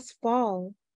last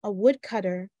fall, a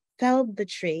woodcutter felled the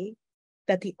tree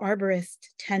that the arborist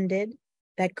tended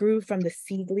that grew from the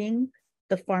seedling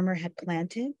the farmer had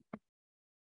planted,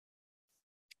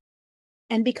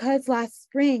 and because last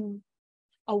spring,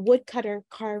 a woodcutter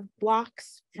carved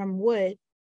blocks from wood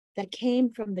that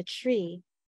came from the tree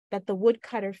that the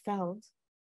woodcutter felled,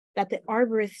 that the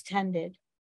arborist tended,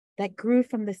 that grew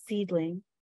from the seedling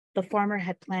the farmer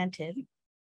had planted.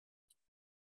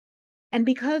 And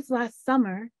because last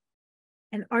summer,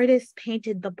 an artist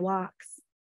painted the blocks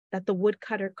that the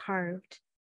woodcutter carved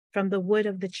from the wood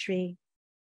of the tree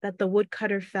that the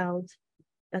woodcutter felled,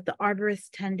 that the arborist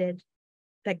tended,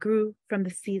 that grew from the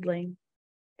seedling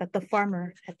that the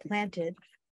farmer had planted.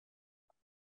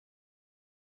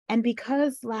 And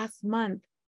because last month,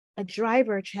 a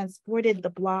driver transported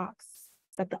the blocks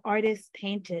that the artist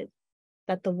painted,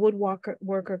 that the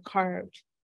woodworker carved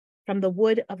from the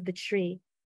wood of the tree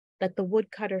that the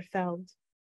woodcutter felled,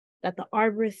 that the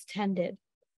arborist tended,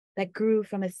 that grew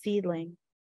from a seedling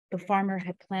the farmer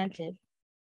had planted.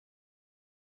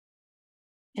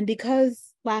 And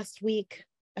because last week,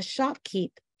 a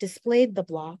shopkeep displayed the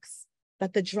blocks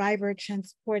that the driver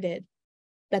transported,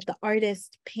 that the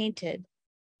artist painted,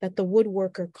 that the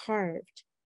woodworker carved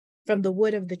from the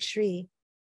wood of the tree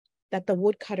that the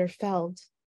woodcutter felled,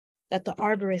 that the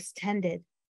arborist tended,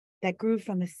 that grew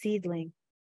from a seedling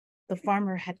the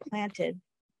farmer had planted.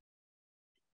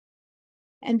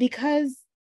 And because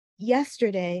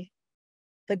yesterday,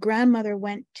 the grandmother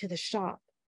went to the shop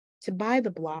to buy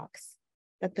the blocks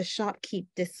that the shopkeep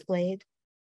displayed,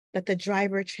 that the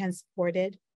driver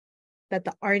transported, that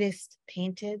the artist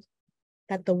painted,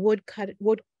 that the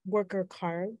woodworker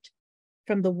carved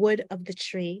from the wood of the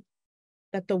tree,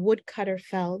 that the woodcutter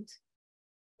felled,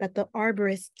 that the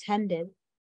arborist tended,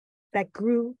 that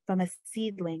grew from a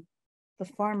seedling the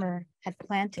farmer had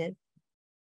planted.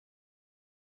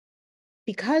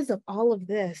 Because of all of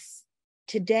this,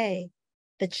 today,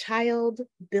 the child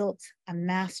built a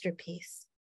masterpiece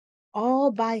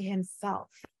all by himself.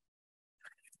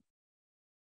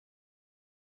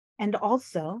 And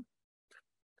also,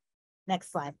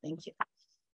 next slide, thank you.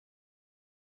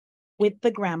 With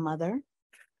the grandmother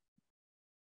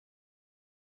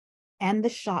and the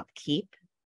shopkeep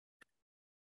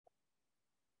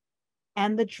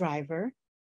and the driver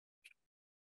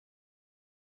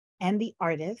and the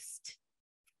artist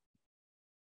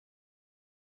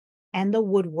and the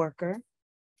woodworker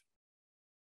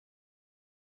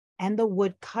and the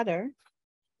woodcutter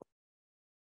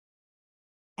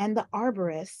and the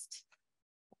arborist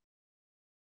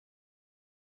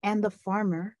and the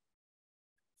farmer,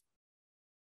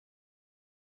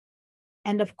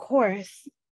 and of course,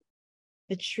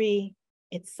 the tree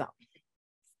itself.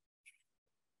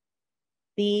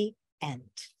 The end.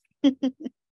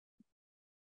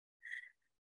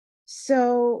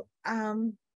 So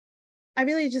I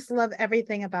really just love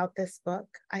everything about this book.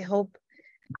 I hope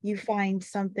you find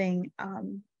something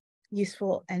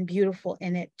useful and beautiful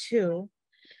in it too.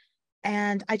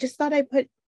 And I just thought I'd put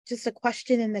just a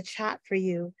question in the chat for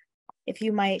you, if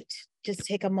you might just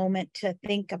take a moment to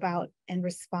think about and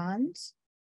respond.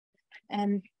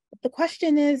 And the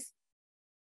question is,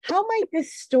 how might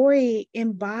this story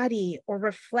embody or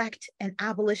reflect an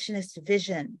abolitionist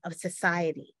vision of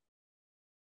society?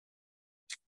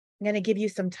 I'm going to give you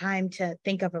some time to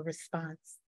think of a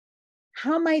response.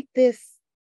 How might this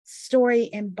story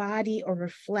embody or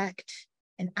reflect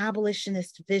an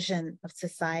abolitionist vision of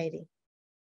society?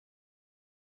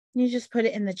 You just put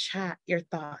it in the chat, your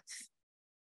thoughts.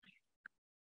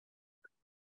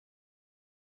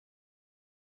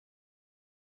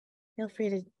 Feel free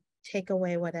to take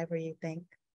away whatever you think.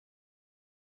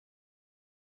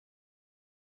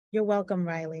 You're welcome,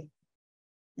 Riley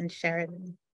and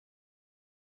Sheridan.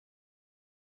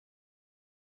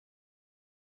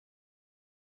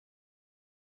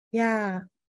 Yeah,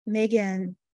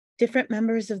 Megan, different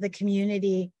members of the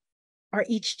community are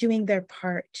each doing their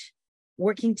part,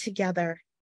 working together,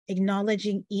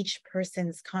 acknowledging each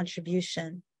person's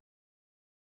contribution.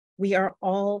 We are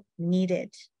all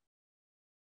needed.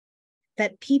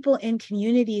 That people in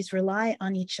communities rely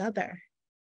on each other.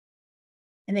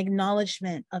 An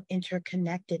acknowledgement of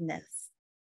interconnectedness.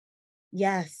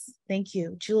 Yes, thank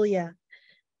you, Julia.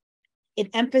 It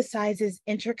emphasizes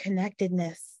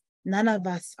interconnectedness. None of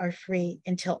us are free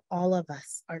until all of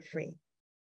us are free.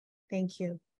 Thank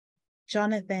you.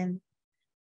 Jonathan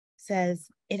says,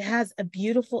 it has a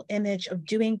beautiful image of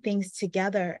doing things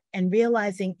together and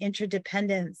realizing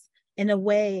interdependence in a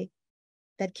way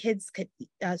that kids could,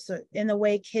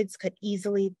 kids could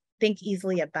think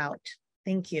easily about.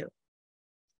 Thank you.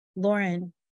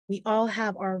 Lauren, we all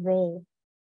have our role.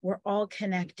 We're all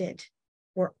connected.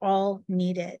 We're all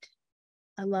needed.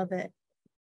 I love it.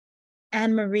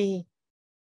 Anne-Marie,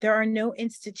 there are no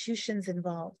institutions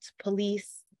involved,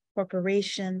 police,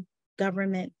 corporation,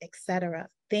 government, etc.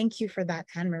 Thank you for that,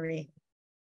 Anne-Marie.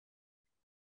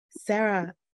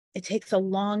 Sarah, it takes a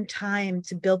long time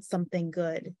to build something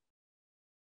good.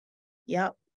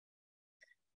 Yep.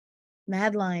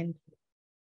 Madeline,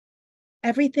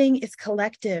 everything is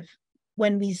collective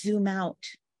when we zoom out,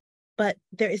 but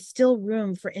there is still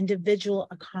room for individual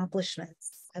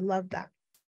accomplishments. I love that.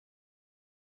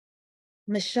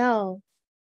 Michelle,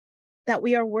 that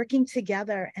we are working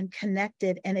together and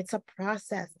connected, and it's a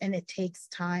process and it takes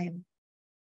time.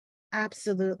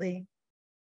 Absolutely.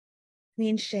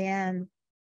 Queen Cheyenne,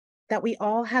 that we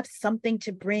all have something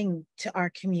to bring to our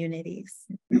communities.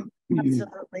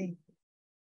 Absolutely.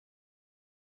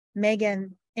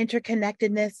 Megan,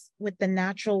 interconnectedness with the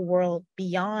natural world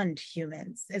beyond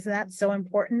humans. Isn't that so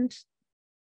important?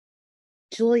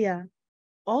 Julia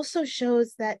also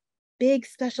shows that big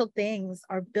special things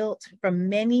are built from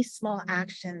many small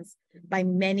actions by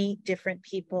many different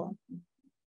people.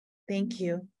 Thank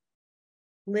you.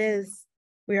 Liz,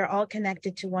 we are all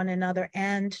connected to one another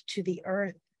and to the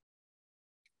earth.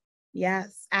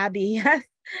 Yes, Abby, yes.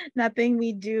 Nothing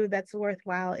we do that's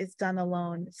worthwhile is done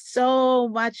alone. So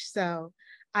much so.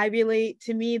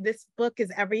 To me, this book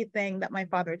is everything that my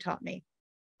father taught me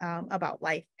about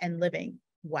life and living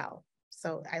well.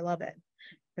 So I love it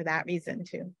for that reason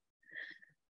too.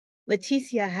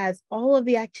 Leticia has all of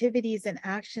the activities and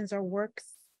actions or works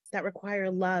that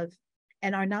require love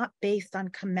and are not based on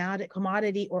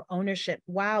commodity or ownership.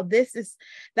 Wow,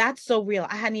 that's so real.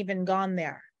 I hadn't even gone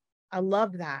there. I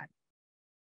love that.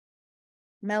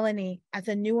 Melanie, as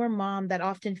a newer mom that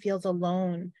often feels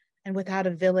alone and without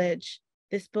a village,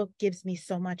 this book gives me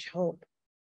so much hope.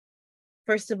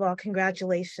 First of all,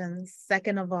 congratulations.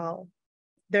 Second of all,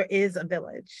 there is a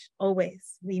village,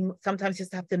 always. We sometimes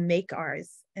just have to make ours,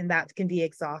 and that can be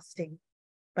exhausting,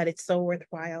 but it's so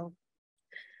worthwhile.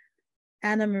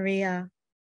 Anna Maria,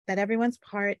 that everyone's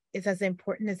part is as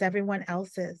important as everyone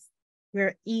else's. We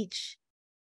are each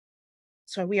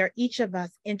of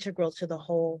us integral to the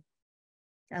whole.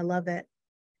 I love it.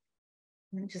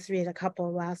 Let me just read a couple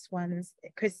of last ones.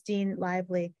 Christine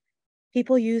Lively,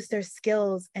 people use their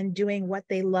skills and doing what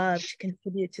they love to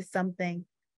contribute to something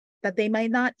that they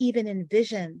might not even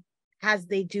envision as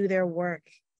they do their work.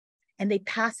 And they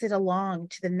pass it along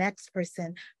to the next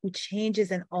person who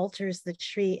changes and alters the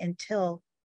tree until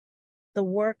the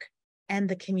work and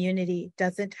the community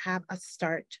doesn't have a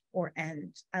start or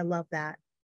end. I love that.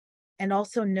 And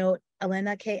also note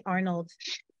Elena K. Arnold,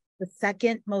 the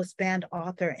second most banned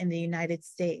author in the United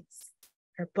States.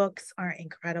 Her books are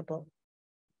incredible.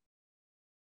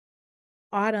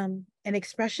 Autumn, an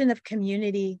expression of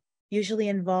community, usually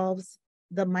involves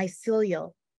the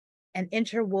mycelial, an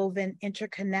interwoven,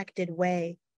 interconnected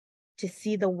way to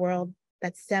see the world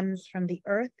that stems from the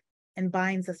earth and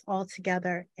binds us all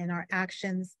together in our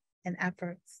actions and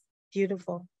efforts.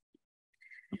 Beautiful.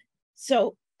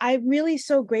 So I'm really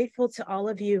so grateful to all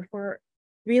of you for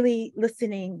really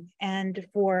listening and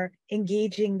for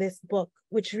engaging this book,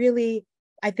 which really,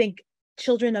 I think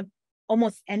children of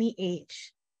almost any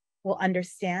age will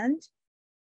understand,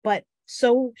 but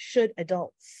so should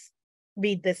adults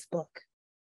read this book,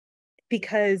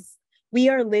 because we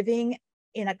are living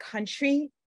in a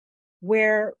country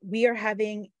where we are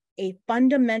having a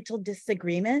fundamental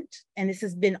disagreement, and this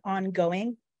has been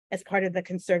ongoing as part of the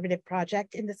conservative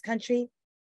project in this country,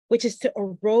 which is to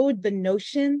erode the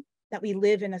notion that we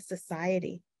live in a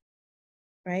society,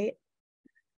 right?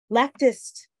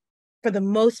 Leftists, for the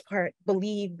most part,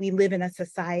 believe we live in a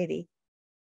society,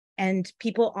 and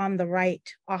people on the right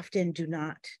often do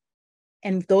not.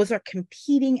 And those are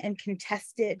competing and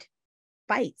contested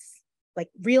fights, like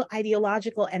real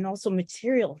ideological and also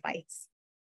material fights.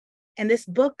 And this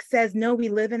book says, no, we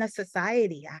live in a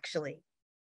society, actually,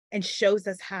 and shows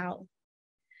us how.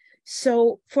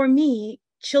 So for me,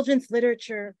 children's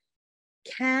literature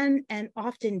can and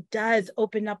often does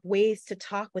open up ways to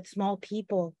talk with small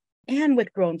people and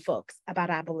with grown folks about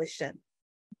abolition.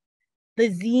 The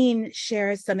zine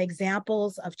shares some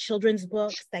examples of children's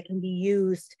books that can be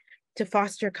used to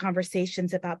foster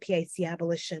conversations about PIC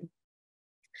abolition.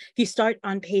 If you start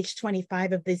on page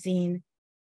 25 of the zine,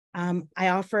 I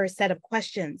offer a set of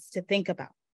questions to think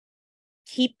about.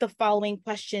 Keep the following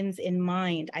questions in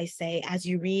mind, I say, as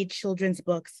you read children's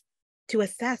books to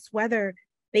assess whether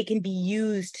they can be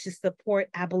used to support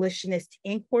abolitionist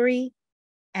inquiry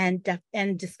and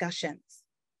discussions.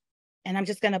 And I'm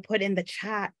just going to put in the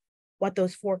chat what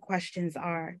those 4 questions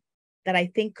are that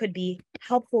I think could be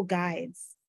helpful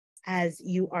guides as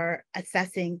you are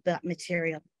assessing the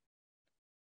material.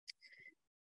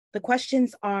 The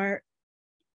questions are,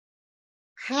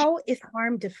 how is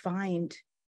harm defined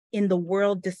in the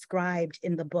world described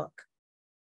in the book?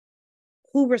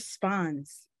 Who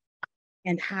responds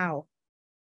and how?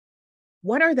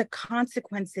 What are the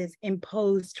consequences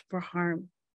imposed for harm?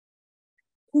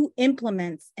 Who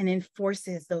implements and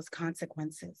enforces those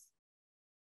consequences?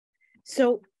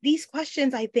 So these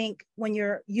questions, I think, when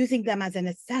you're using them as an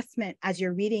assessment, as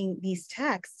you're reading these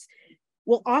texts,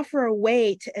 will offer a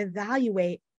way to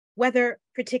evaluate whether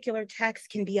particular texts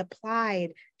can be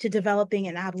applied to developing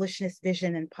an abolitionist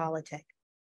vision in politics.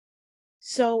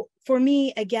 So for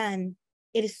me, again,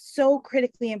 it is so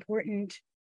critically important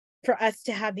for us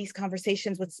to have these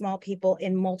conversations with small people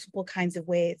in multiple kinds of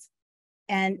ways.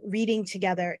 And reading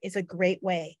together is a great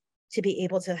way to be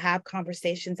able to have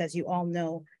conversations, as you all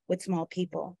know, with small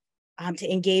people,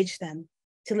 to engage them,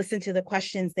 to listen to the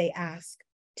questions they ask,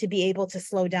 to be able to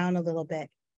slow down a little bit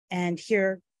and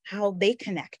hear how they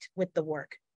connect with the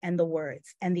work and the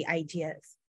words and the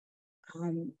ideas.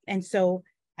 And so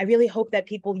I really hope that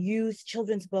people use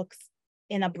children's books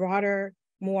in a broader,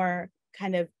 more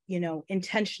kind of,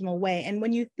 intentional way. And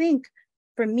when you think,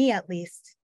 for me at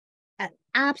least, an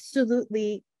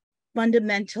absolutely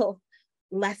fundamental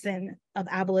lesson of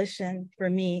abolition for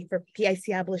me, for PIC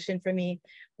abolition for me,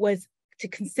 was to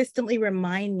consistently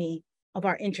remind me of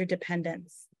our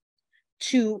interdependence,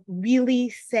 to really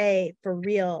say for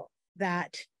real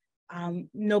that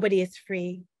nobody is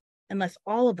free unless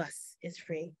all of us is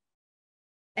free.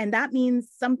 And that means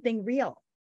something real.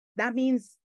 That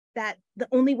means that the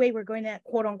only way we're going to,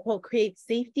 quote unquote, create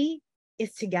safety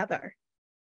is together.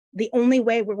 The only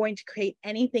way we're going to create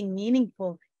anything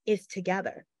meaningful is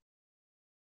together.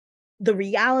 The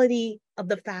reality of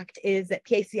the fact is that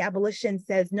PAC abolition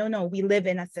says, no, we live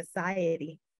in a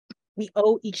society. We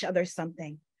owe each other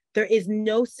something. There is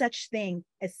no such thing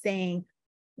as saying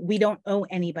we don't owe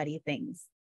anybody things.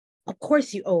 Of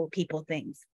course you owe people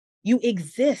things. You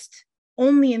exist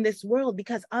only in this world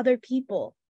because other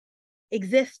people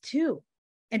exist too.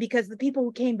 And because the people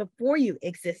who came before you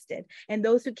existed, and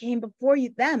those who came before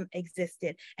you, them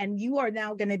existed. And you are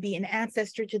now going to be an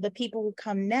ancestor to the people who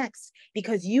come next.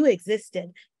 Because you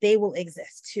existed, they will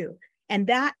exist too. And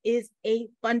that is a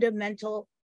fundamental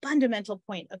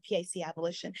point of PAC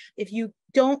abolition. If you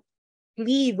don't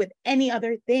leave with any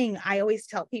other thing, I always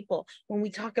tell people when we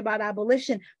talk about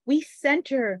abolition, we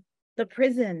center the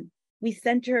prison, we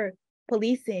center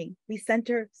policing, we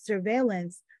center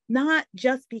surveillance, not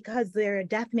just because they're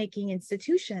death-making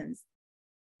institutions,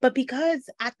 but because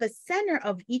at the center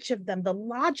of each of them, the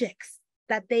logics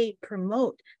that they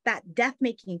promote, that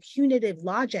death-making punitive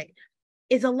logic,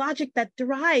 is a logic that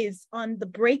thrives on the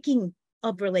breaking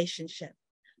of relationship,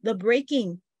 the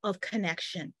breaking of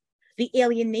connection, the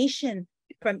alienation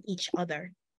from each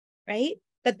other, right?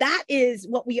 That is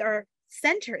what we are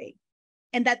centering.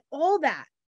 And that all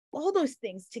those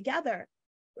things together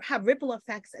have ripple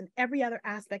effects in every other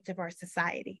aspect of our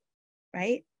society,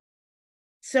 right?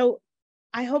 So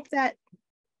I hope that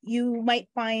you might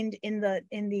find in the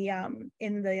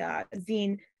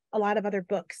zine a lot of other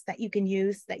books that you can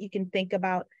use, that you can think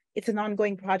about. It's an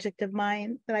ongoing project of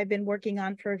mine that I've been working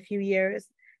on for a few years,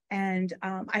 and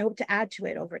I hope to add to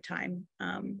it over time.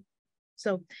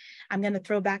 So I'm going to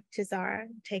throw back to Zara,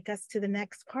 take us to the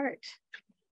next part.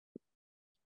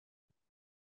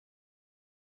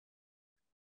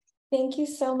 Thank you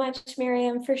so much,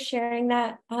 Mariame, for sharing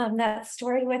that that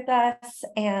story with us,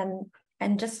 and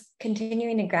just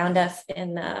continuing to ground us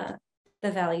in the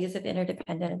values of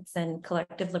interdependence and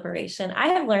collective liberation. I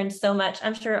have learned so much.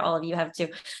 I'm sure all of you have too,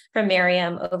 from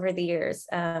Mariame over the years.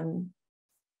 So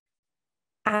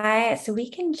we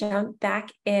can jump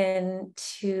back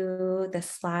into the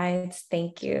slides.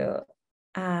 Thank you,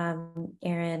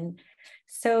 Erin.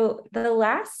 So the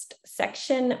last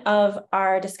section of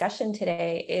our discussion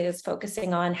today is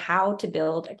focusing on how to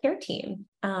build a care team.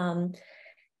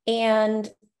 And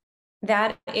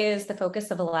that is the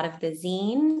focus of a lot of the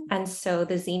zine. And so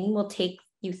the zine will take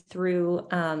you through,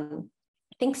 I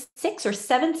think 6 or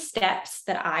 7 steps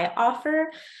that I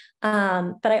offer.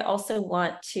 But I also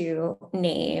want to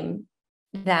name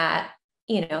that,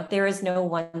 there is no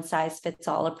one size fits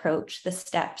all approach. The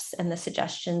steps and the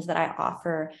suggestions that I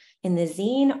offer in the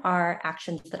zine are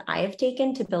actions that I have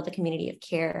taken to build a community of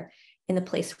care in the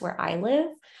place where I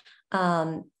live.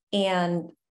 And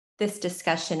this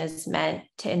discussion is meant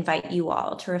to invite you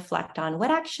all to reflect on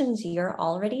what actions you're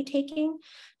already taking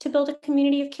to build a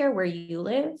community of care where you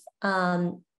live,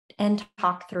 and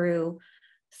talk through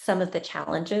some of the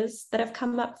challenges that have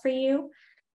come up for you.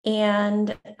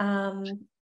 And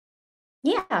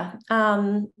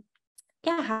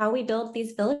how we build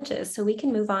these villages. So we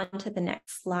can move on to the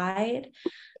next slide.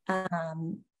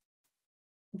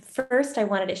 First, I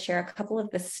wanted to share a couple of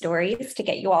the stories to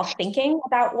get you all thinking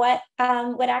about what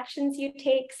actions you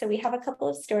take. So we have a couple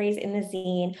of stories in the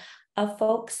zine of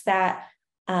folks that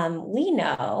we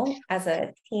know as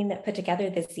a team that put together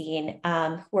the zine,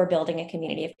 who are building a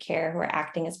community of care, who are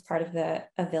acting as part of a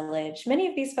village. Many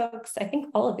of these folks, I think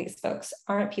all of these folks,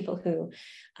 aren't people who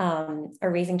are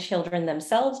raising children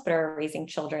themselves, but are raising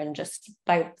children just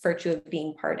by virtue of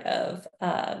being part of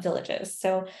villages.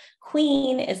 So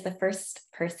Queen is the first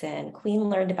person. Queen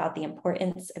learned about the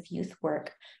importance of youth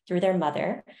work through their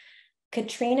mother.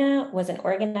 Katrina was an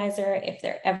organizer, if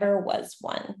there ever was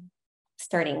one,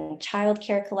 starting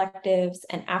childcare collectives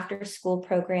and after-school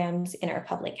programs in our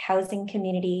public housing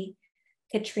community.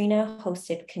 Katrina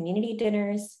hosted community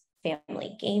dinners,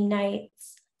 family game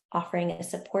nights, offering a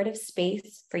supportive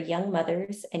space for young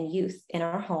mothers and youth in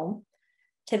our home.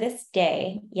 To this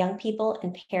day, young people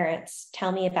and parents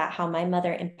tell me about how my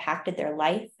mother impacted their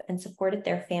life and supported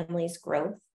their family's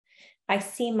growth. I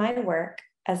see my work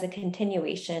as a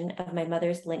continuation of my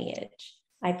mother's lineage.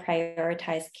 I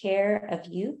prioritize care of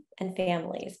youth and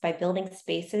families by building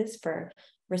spaces for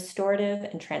restorative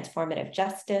and transformative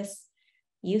justice,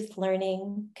 youth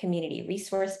learning, community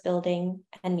resource building,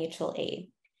 and mutual aid.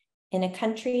 In a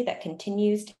country that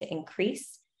continues to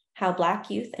increase how Black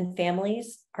youth and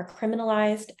families are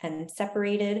criminalized and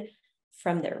separated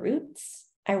from their roots,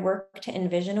 I work to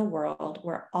envision a world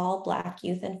where all Black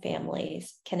youth and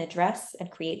families can address and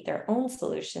create their own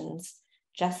solutions,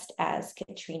 just as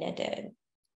Katrina did.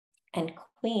 And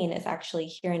Queen is actually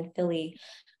here in Philly,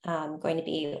 going to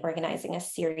be organizing a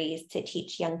series to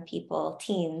teach young people,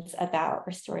 teens, about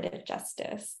restorative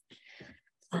justice.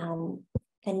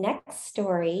 The next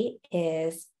story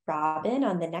is Robin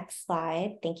on the next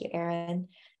slide. Thank you, Erin.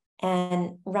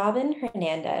 And Robin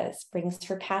Hernandez brings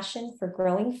her passion for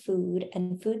growing food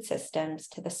and food systems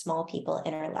to the small people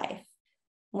in her life.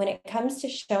 When it comes to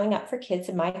showing up for kids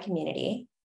in my community,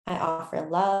 I offer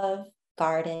love,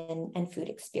 garden, and food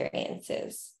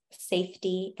experiences,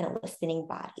 safety, and a listening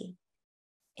body.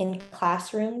 In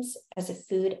classrooms, as a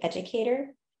food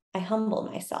educator, I humble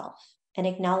myself and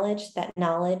acknowledge that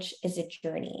knowledge is a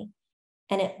journey,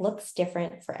 and it looks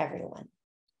different for everyone.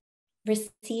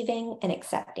 Receiving and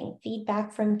accepting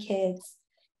feedback from kids,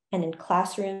 and in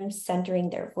classrooms, centering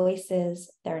their voices,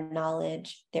 their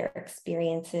knowledge, their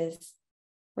experiences,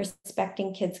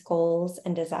 respecting kids' goals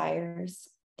and desires,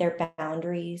 their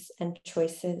boundaries and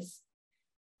choices.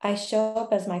 I show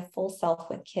up as my full self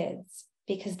with kids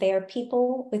because they are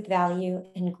people with value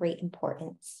and great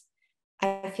importance.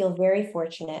 I feel very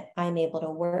fortunate I'm able to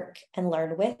work and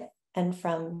learn with and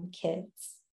from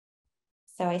kids.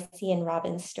 So I see in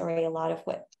Robin's story a lot of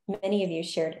what many of you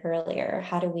shared earlier.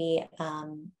 How do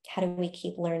we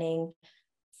keep learning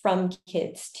from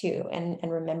kids too, and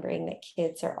remembering that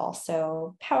kids are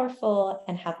also powerful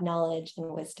and have knowledge and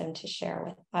wisdom to share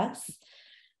with us.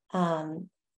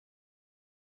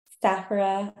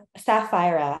 Sapphira,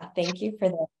 thank you for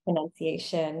the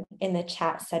pronunciation, in the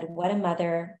chat said, what a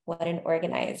mother, what an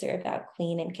organizer, about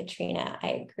Queen and Katrina.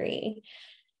 I agree.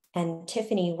 And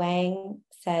Tiffany Wang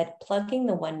said, plugging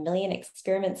the 1 Million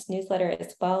Experiments newsletter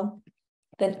as well.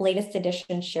 The latest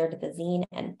edition shared the zine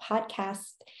and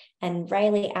podcast. And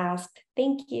Riley asked,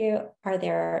 thank you. Are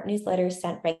there newsletters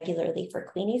sent regularly for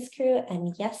Queenie's crew?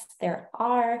 And yes, there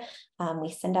are.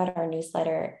 We send out our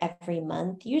newsletter every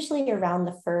month, usually around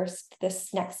the 1st.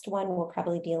 This next one will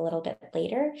probably be a little bit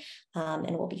later.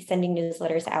 And we'll be sending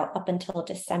newsletters out up until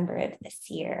December of this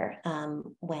year,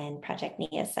 when Project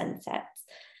NIA sunsets.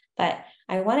 But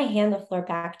I want to hand the floor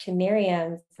back to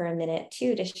Mariame for a minute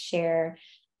too, to share.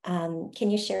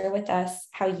 Can you share with us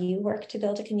how you work to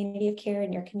build a community of care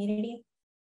in your community?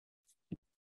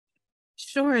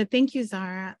 Sure. Thank you,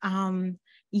 Zara.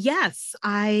 Yes,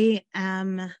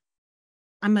 I'm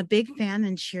a big fan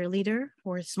and cheerleader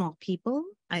for small people.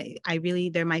 I really,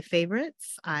 they're my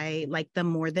favorites. I like them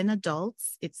more than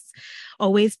adults. It's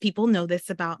always, people know this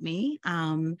about me.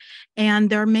 And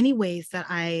there are many ways that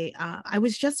I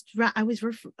was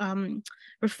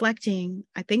reflecting,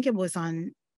 I think it was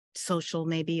on social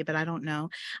maybe, but I don't know,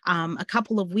 a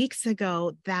couple of weeks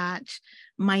ago, that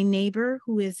my neighbor,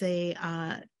 who is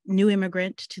a new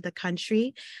immigrant to the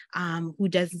country, who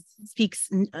speaks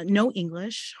no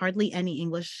English, hardly any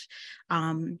English,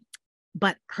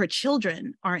 but her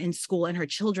children are in school and her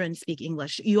children speak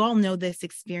English. You all know this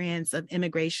experience of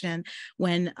immigration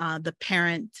when the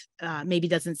parent maybe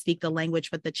doesn't speak the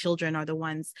language, but the children are the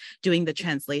ones doing the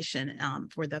translation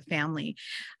for the family.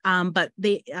 But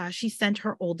she sent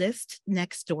her oldest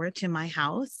next door to my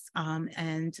house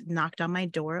and knocked on my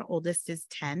door. Oldest is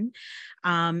 10.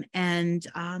 And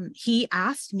he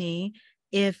asked me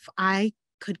if I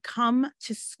could come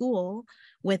to school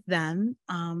with them.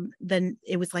 Then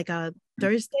it was like a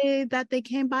Thursday that they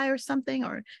came by or something,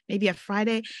 or maybe a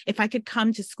Friday, if I could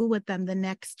come to school with them the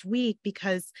next week,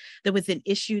 because there was an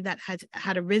issue that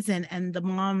had arisen and the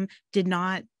mom did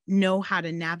not know how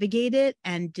to navigate it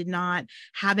and did not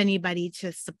have anybody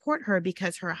to support her,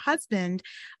 because her husband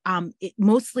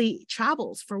mostly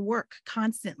travels for work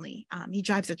constantly. He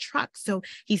drives a truck, so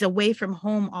he's away from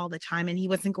home all the time, and he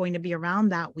wasn't going to be around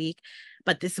that week.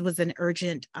 But this was an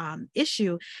urgent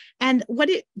issue. And what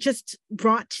it just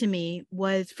brought to me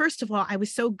was, first of all, I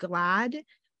was so glad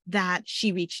that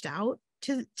she reached out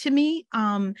to me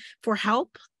for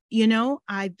help. You know,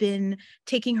 I've been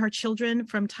taking her children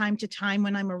from time to time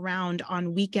when I'm around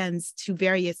on weekends to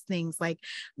various things like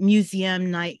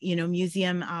museum night,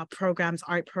 museum programs,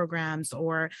 art programs,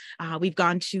 or we've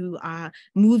gone to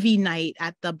movie night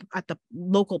at the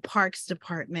local parks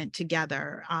department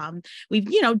together.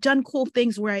 We've, done cool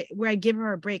things where I give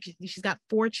her a break. She's got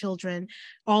 4 children,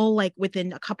 all like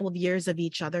within a couple of years of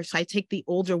each other. So I take the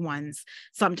older ones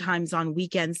sometimes on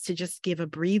weekends to just give a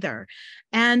breather.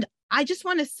 And I just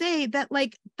want to say that,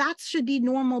 like, that should be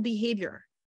normal behavior.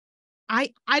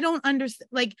 I don't understand,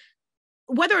 like,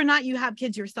 whether or not you have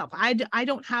kids yourself. I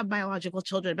don't have biological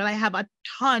children, but I have a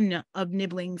ton of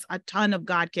nibblings, a ton of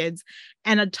godkids,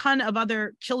 and a ton of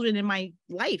other children in my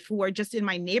life who are just in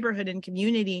my neighborhood and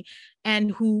community,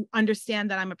 and who understand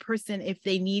that I'm a person. If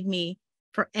they need me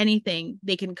for anything,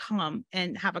 they can come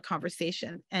and have a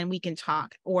conversation and we can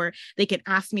talk, or they can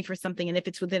ask me for something. And if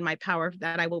it's within my power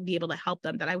that I will be able to help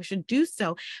them, that I should do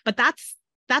so. But that's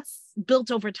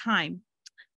built over time.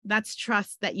 That's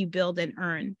trust that you build and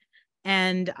earn.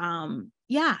 And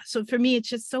yeah, so for me, it's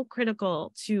just so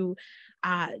critical to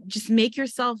just make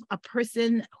yourself a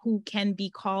person who can be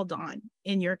called on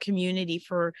in your community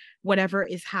for whatever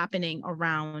is happening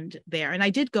around there. And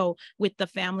I did go with the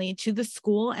family to the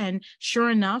school, and sure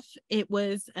enough, it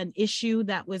was an issue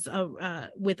that was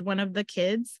with one of the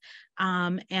kids,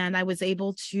 and I was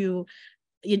able to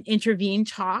intervene,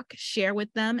 talk, share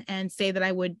with them, and say that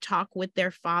I would talk with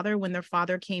their father when their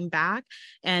father came back,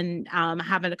 and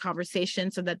having a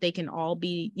conversation so that they can all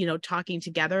be, talking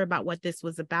together about what this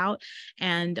was about.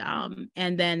 And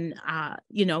then,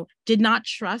 did not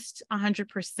trust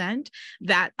 100%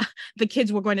 that the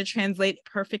kids were going to translate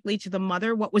perfectly to the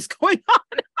mother what was going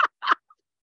on.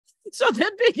 So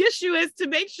the big issue is to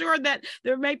make sure that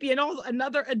there might be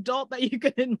another adult that you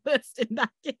can enlist in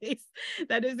that case.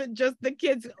 That isn't just the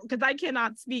kids, because I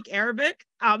cannot speak Arabic.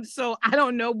 So I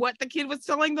don't know what the kid was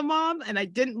telling the mom, and I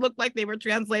didn't look like they were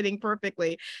translating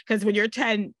perfectly, because when you're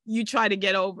 10, you try to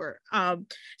get over.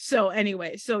 So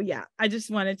anyway, so yeah, I just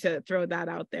wanted to throw that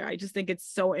out there. I just think it's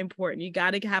so important. You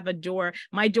got to have a door.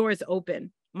 My door is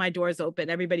open. My door is open.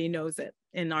 Everybody knows it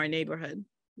in our neighborhood.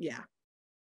 Yeah.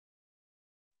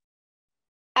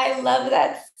 I love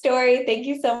that story. Thank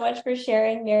you so much for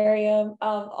sharing, Mariame.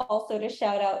 Also to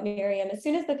shout out Mariame, as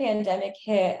soon as the pandemic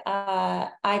hit, I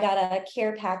got a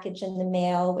care package in the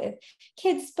mail with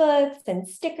kids' books and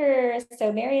stickers.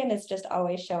 So Mariame is just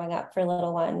always showing up for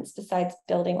little ones, besides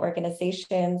building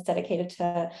organizations dedicated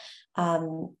to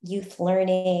youth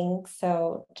learning.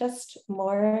 So just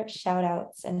more shout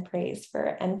outs and praise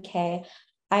for MK.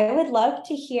 I would love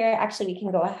to hear, actually, we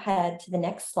can go ahead to the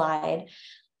next slide.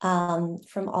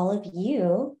 From all of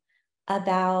you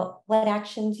about what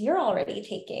actions you're already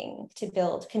taking to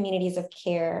build communities of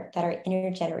care that are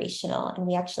intergenerational. And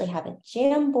we actually have a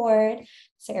Jamboard.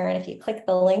 So Erin, if you click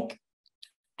the link,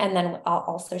 and then I'll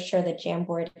also share the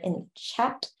Jamboard in the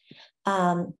chat.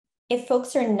 If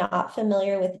folks are not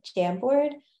familiar with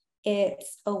Jamboard,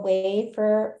 it's a way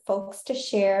for folks to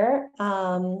share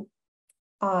on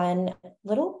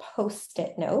little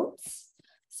Post-it notes,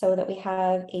 so that we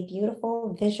have a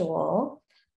beautiful visual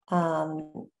that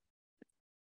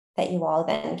you all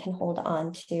then can hold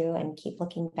on to and keep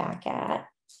looking back at.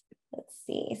 Let's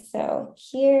see. So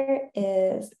here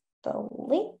is the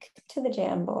link to the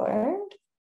Jamboard.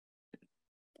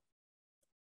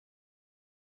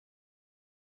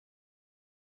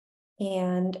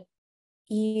 And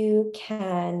you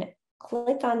can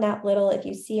click on that little, if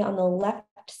you see on the left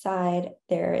side,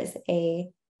 there is a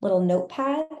little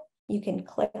notepad. You can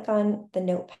click on the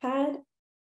notepad.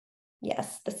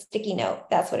 Yes, the sticky note,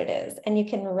 that's what it is. And you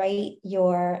can write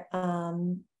your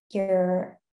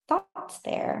thoughts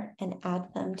there and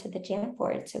add them to the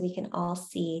Jamboard, so we can all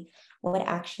see what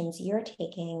actions you're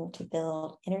taking to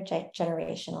build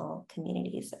intergenerational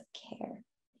communities of care.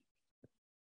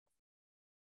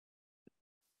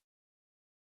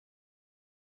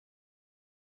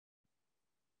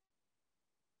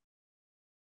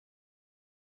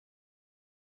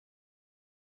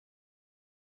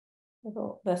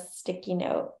 The sticky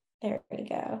note. There we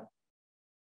go.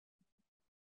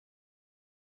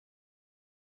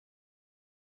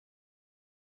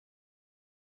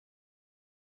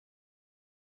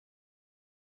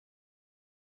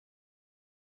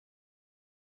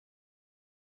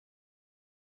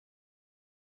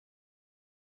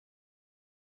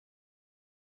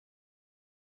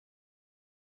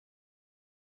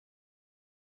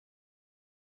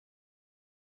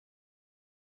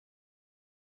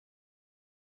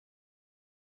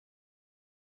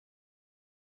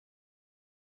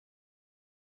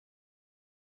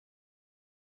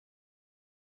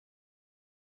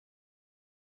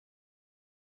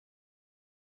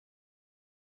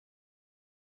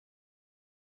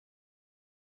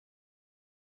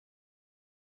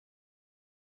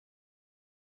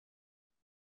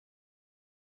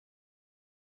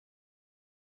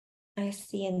 I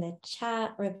see in the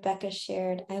chat, Rebecca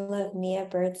shared, I love Mia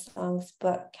Birdsong's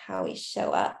book, How We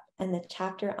Show Up, and the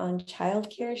chapter on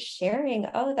childcare sharing.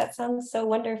 Oh, that sounds so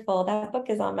wonderful. That book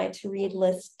is on my to-read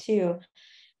list too.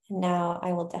 And now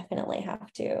I will definitely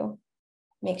have to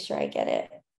make sure I get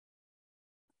it.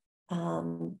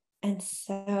 And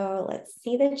so let's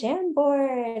see the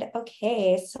Jamboard.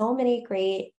 Okay, so many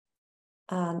great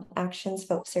actions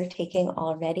folks are taking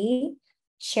already.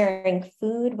 Sharing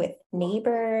food with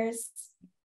neighbors,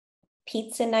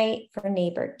 pizza night for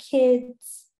neighbor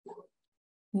kids,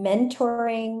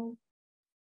 mentoring.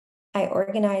 I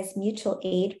organize mutual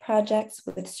aid projects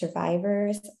with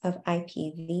survivors of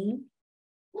IPV.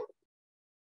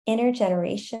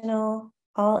 Intergenerational,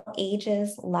 all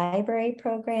ages library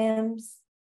programs,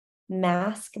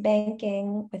 mask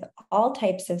banking with all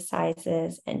types of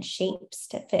sizes and shapes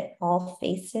to fit all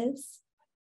faces,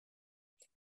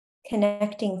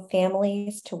 connecting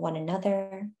families to one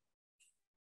another,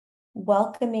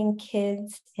 welcoming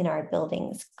kids in our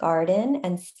building's garden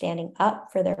and standing up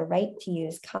for their right to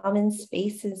use common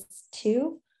spaces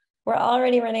too. We're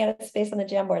already running out of space on the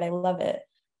Jamboard. I love it.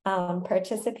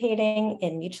 Participating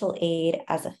in mutual aid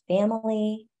as a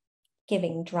family,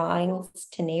 giving drawings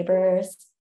to neighbors,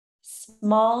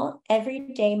 small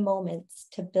everyday moments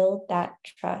to build that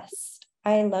trust.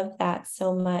 I love that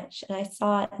so much. And I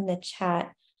saw in the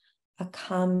chat a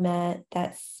comment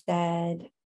that said,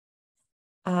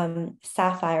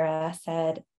 Sapphira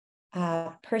said,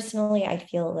 personally, I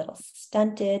feel a little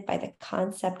stunted by the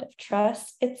concept of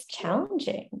trust. It's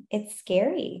challenging. It's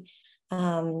scary.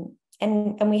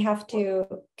 And we have to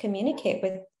communicate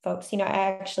with folks. You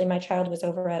know, my child was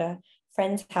over at a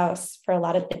friend's house for a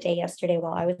lot of the day yesterday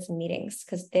while I was in meetings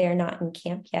because they're not in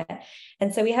camp yet.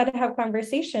 And so we had to have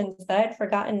conversations that I'd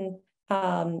forgotten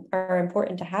are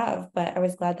important to have, but I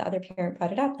was glad the other parent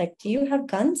brought it up. Like, do you have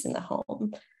guns in the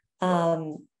home?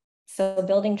 So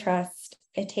building trust,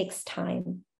 it takes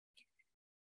time.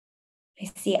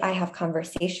 I see I have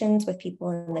conversations with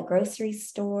people in the grocery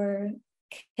store,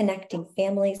 connecting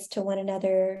families to one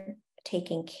another,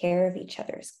 taking care of each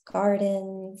other's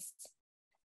gardens,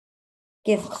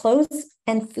 give clothes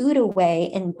and food away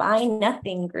in Buy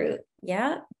Nothing group.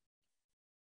 Yeah.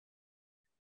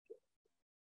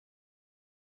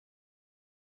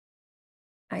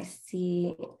 I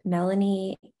see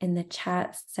Melanie in the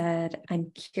chat said,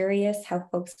 I'm curious how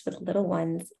folks with little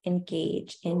ones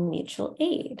engage in mutual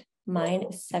aid. Mine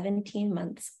is 17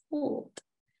 months old.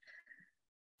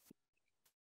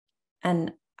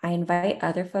 And I invite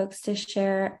other folks to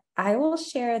share. I will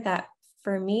share that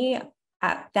for me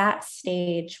at that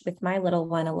stage with my little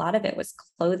one, a lot of it was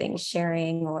clothing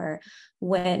sharing, or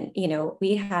when, you know,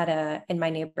 we had in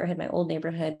my neighborhood, my old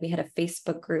neighborhood, we had a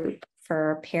Facebook group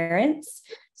for parents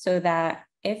so that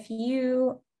if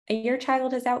your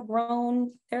child has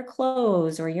outgrown their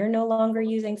clothes or you're no longer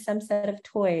using some set of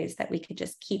toys, that we could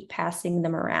just keep passing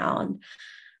them around.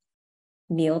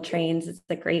 Meal trains is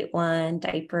the great one,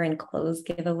 diaper and clothes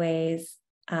giveaways,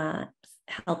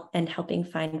 helping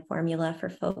find formula for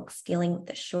folks dealing with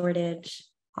the shortage.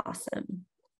 Awesome.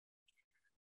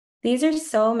 These are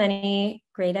so many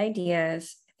great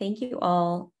ideas. Thank you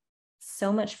all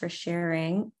so much for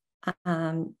sharing.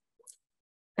 I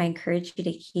encourage you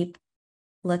to keep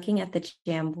looking at the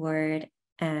Jamboard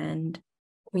and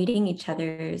reading each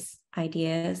other's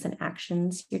ideas and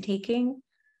actions you're taking.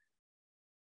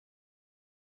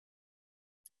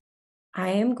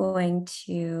 I'll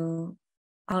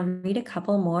read a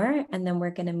couple more and then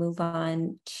we're going to move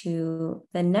on to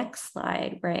the next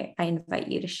slide where I invite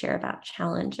you to share about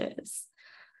challenges.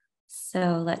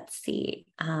 So let's see.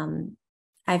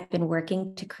 I've been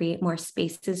working to create more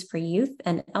spaces for youth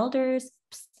and elders.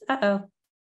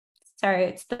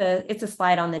 Sorry, it's a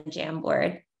slide on the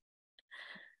Jamboard.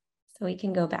 So we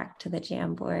can go back to the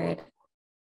Jamboard.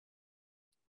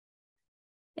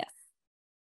 Yes.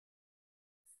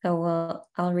 So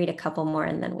I'll read a couple more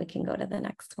and then we can go to the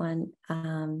next one.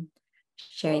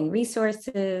 Sharing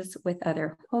resources with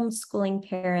other homeschooling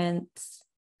parents.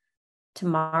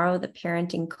 Tomorrow, the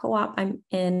parenting co-op I'm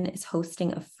in is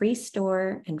hosting a free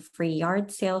store and free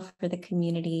yard sale for the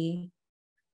community.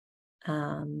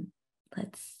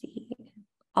 Let's see.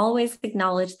 Always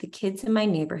acknowledge the kids in my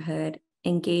neighborhood,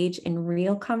 engage in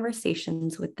real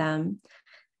conversations with them,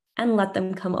 and let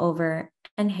them come over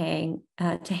and hang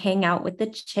out with the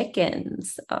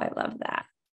chickens. Oh, I love that.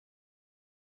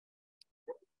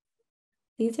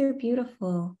 These are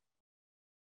beautiful.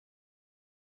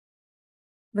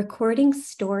 Recording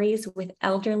stories with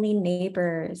elderly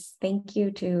neighbors. Thank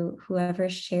you to whoever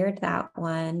shared that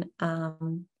one.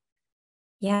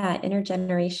 Yeah,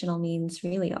 intergenerational means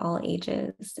really all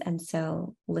ages. And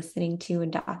so listening to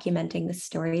and documenting the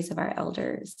stories of our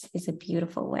elders is a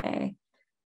beautiful way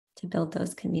to build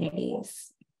those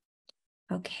communities.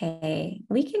 Okay,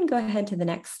 we can go ahead to the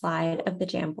next slide of the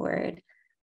Jamboard.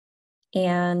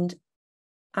 And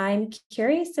I'm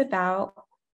curious about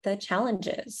the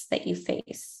challenges that you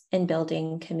face in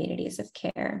building communities of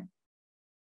care.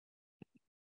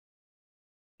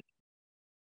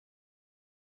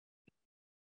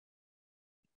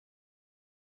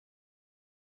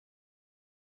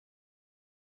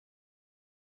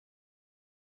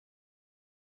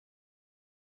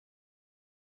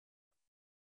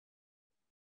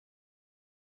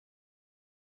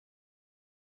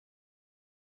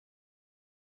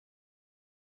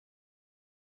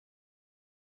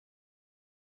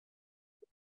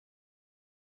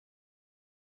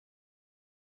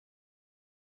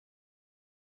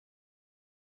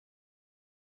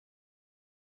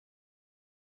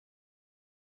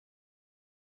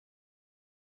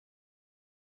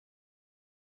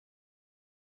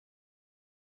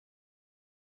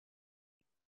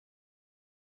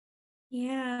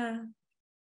 Yeah.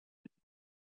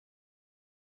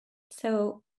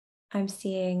 So I'm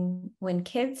seeing when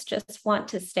kids just want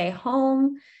to stay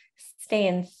home, stay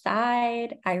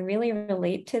inside. I really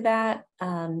relate to that,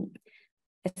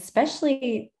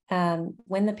 especially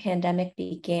when the pandemic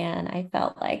began. I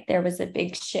felt like there was a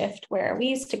big shift where we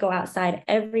used to go outside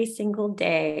every single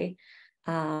day.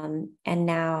 And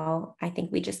now I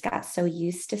think we just got so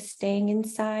used to staying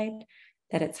inside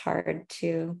that it's hard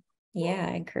to,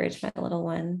 encourage my little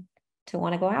one to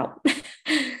want to go out.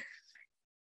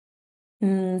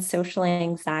 Social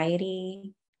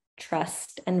anxiety,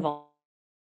 trust and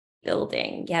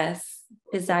building. Yes.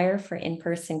 Desire for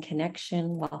in-person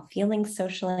connection while feeling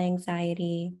social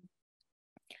anxiety.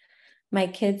 My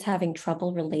kids having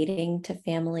trouble relating to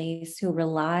families who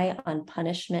rely on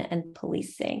punishment and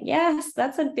policing. Yes,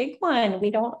 that's a big one.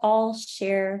 We don't all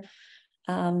share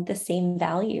the same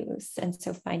values. And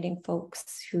so finding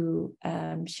folks who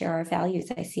share our values,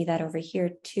 I see that over here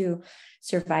too.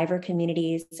 Survivor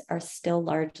communities are still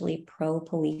largely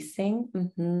pro-policing.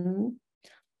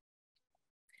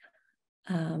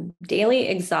 Daily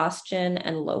exhaustion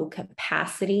and low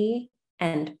capacity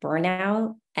and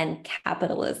burnout and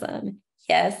capitalism.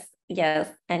 Yes, yes,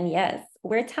 and yes.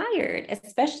 We're tired,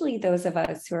 especially those of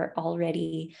us who are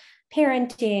already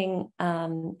parenting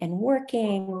and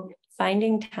working,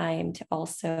 finding time to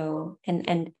also,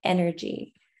 and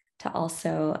energy to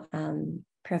also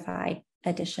provide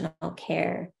additional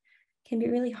care can be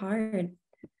really hard.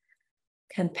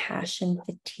 Compassion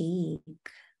fatigue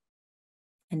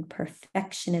and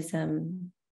perfectionism,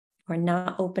 or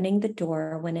not opening the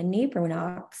door when a neighbor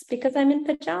knocks because I'm in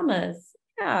pajamas.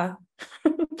 Yeah.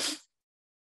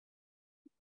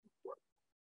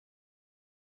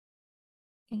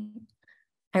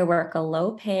 I work a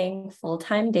low-paying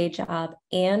full-time day job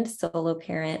and solo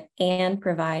parent and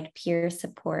provide peer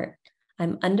support.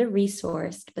 I'm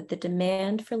under-resourced, but the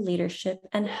demand for leadership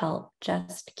and help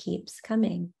just keeps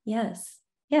coming. Yes,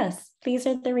 yes, these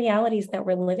are the realities that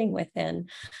we're living within.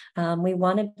 We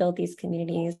want to build these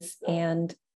communities,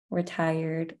 and we're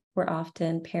tired. We're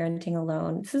often parenting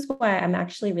alone. This is why I'm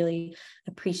actually really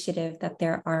appreciative that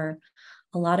there are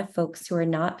a lot of folks who are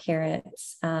not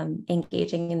parents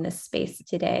engaging in this space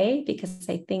today, because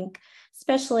I think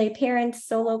especially parents,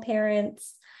 solo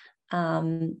parents,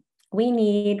 we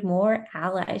need more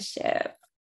allyship.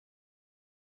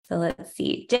 So let's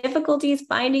see, difficulties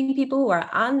finding people who are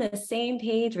on the same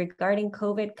page regarding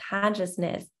COVID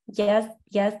consciousness. Yes,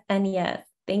 yes, and yes.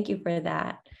 Thank you for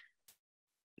that.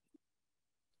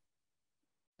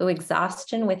 So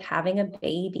exhaustion with having a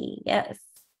baby. Yes.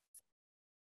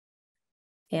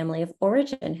 Family of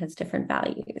origin has different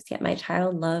values, yet my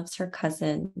child loves her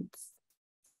cousins.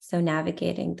 So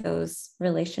navigating those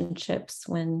relationships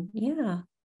when,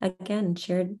 again,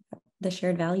 the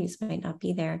shared values might not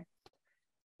be there.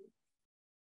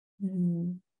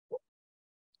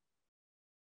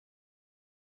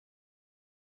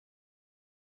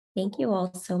 Thank you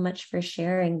all so much for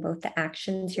sharing both the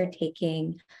actions you're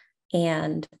taking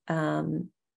and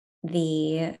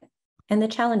the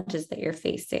challenges that you're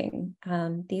facing.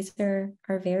 These are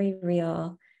very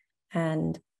real,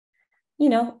 and we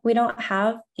don't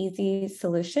have easy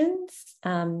solutions.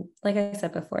 Like I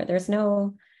said before, there's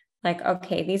no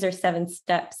okay, these are 7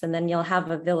 steps and then you'll have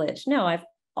a village. No, I've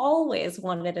always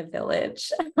wanted a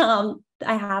village. I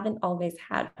haven't always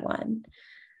had one.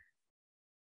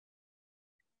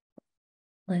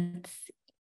 Let's see.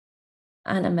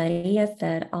 Ana Maria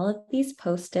said, all of these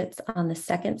Post-its on the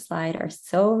second slide are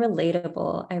so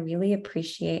relatable. I really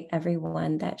appreciate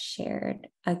everyone that shared.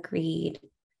 Agreed.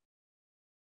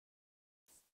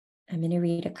 I'm going to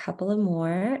read a couple of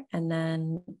more and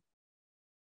then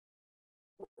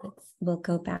We'll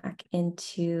go back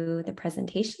into the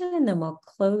presentation and then we'll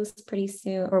close pretty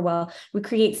soon, or well, we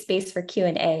create space for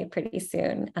Q&A pretty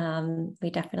soon.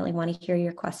 We definitely want to hear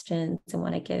your questions and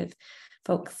want to give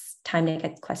folks time to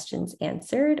get questions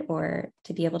answered or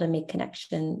to be able to make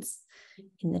connections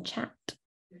in the chat.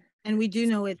 And we do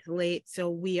know it's late,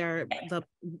 so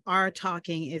our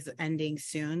talking is ending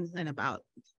soon in about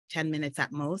 10 minutes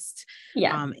at most.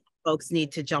 Yeah. Folks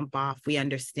need to jump off. We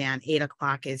understand 8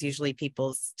 o'clock is usually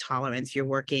people's tolerance. You're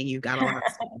working, you've got a lot of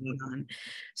stuff going on.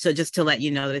 So just to let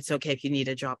you know that it's okay if you need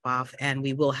to drop off, and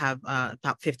we will have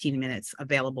about 15 minutes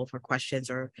available for questions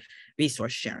or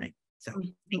resource sharing. So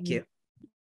thank you.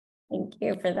 Thank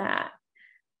you for that.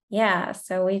 Yeah,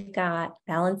 so we've got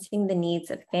balancing the needs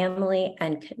of family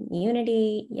and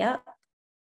community. Yep.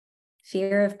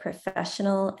 Fear of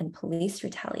professional and police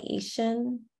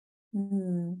retaliation.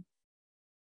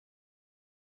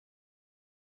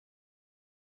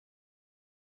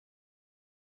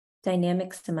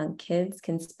 Dynamics among kids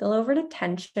can spill over to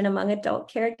tension among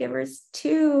adult caregivers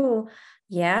too.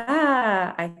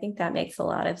 Yeah, I think that makes a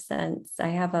lot of sense. I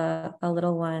have a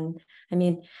little one. I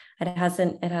mean, it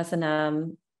hasn't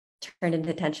turned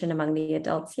into tension among the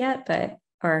adults yet,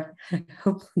 or I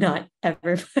hope not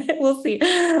ever, but we'll see.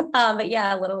 But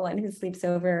yeah, a little one who sleeps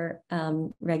over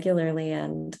regularly,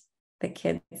 and the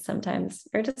kids sometimes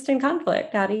are just in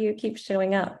conflict. How do you keep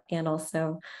showing up and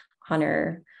also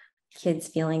honor kids'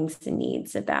 feelings and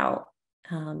needs about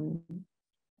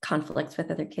conflicts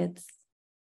with other kids?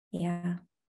 Yeah.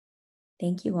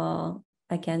 Thank you all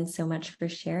again so much for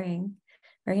sharing.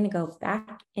 We're going to go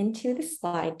back into the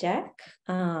slide deck.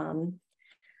 And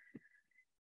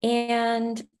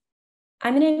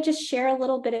I'm going to just share a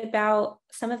little bit about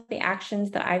some of the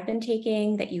actions that I've been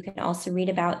taking that you can also read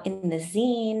about in the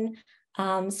zine.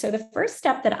 So the first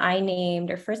step that I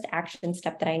named, or first action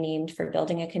step that I named for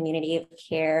building a community of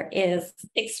care, is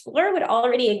explore what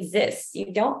already exists.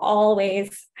 You don't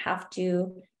always have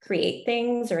to create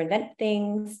things or invent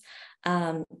things.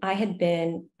 I've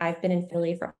been in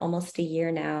Philly for almost a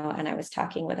year now, and I was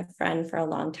talking with a friend for a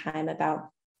long time about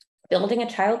building a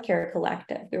childcare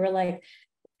collective. We were like,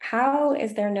 how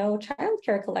is there no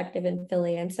childcare collective in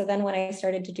Philly? And so then when I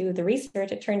started to do the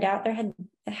research, it turned out there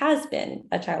has been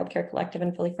a childcare collective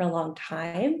in Philly for a long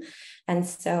time. And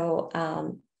so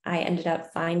I ended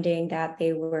up finding that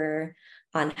they were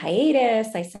on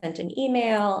hiatus. I sent an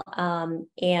email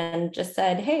and just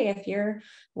said, hey, if you're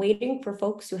waiting for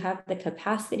folks who have the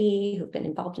capacity, who've been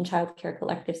involved in childcare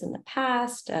collectives in the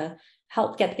past,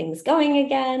 help get things going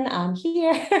again, I'm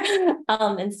here.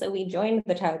 And so we joined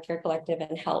the childcare collective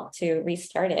and helped to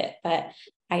restart it. But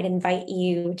I'd invite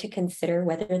you to consider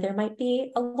whether there might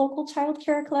be a local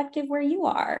childcare collective where you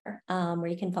are, where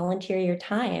you can volunteer your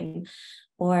time.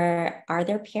 Or are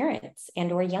there parents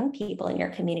and or young people in your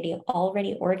community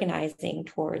already organizing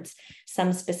towards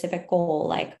some specific goal,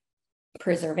 like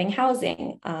preserving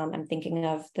housing? I'm thinking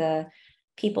of the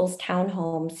People's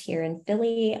Townhomes here in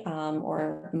Philly,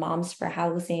 or Moms for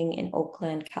Housing in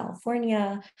Oakland,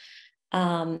 California.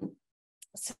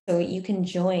 So you can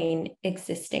join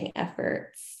existing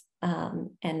efforts,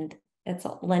 and it's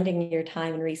lending your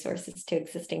time and resources to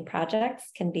existing projects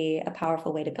can be a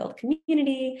powerful way to build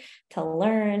community, to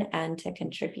learn, and to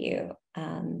contribute.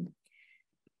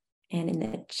 And in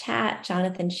the chat,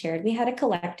 Jonathan shared, we had a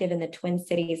collective in the Twin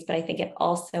Cities, but I think it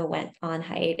also went on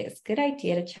hiatus. Good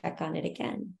idea to check on it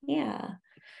again. Yeah.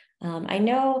 I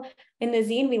know in the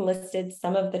zine, we listed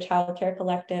some of the childcare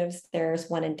collectives. There's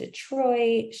one in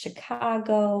Detroit,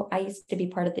 Chicago. I used to be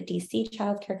part of the DC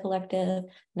childcare collective,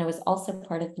 and I was also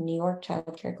part of the New York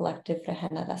childcare collective for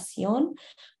Generación.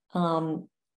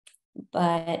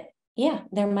 But yeah,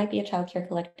 there might be a childcare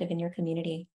collective in your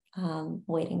community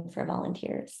waiting for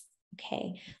volunteers.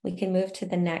 Okay, we can move to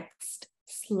the next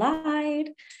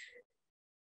slide.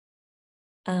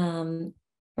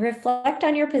 Reflect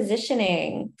on your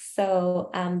positioning.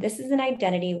 So this is an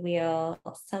identity wheel.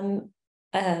 Some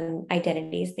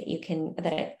identities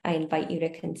that I invite you to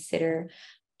consider,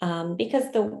 because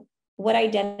what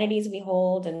identities we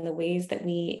hold and the ways that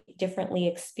we differently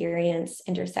experience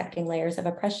intersecting layers of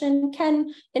oppression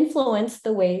can influence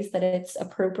the ways that it's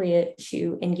appropriate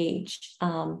to engage.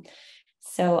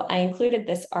 So I included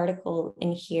this article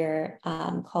in here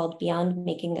called Beyond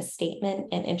Making a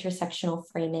Statement, an Intersectional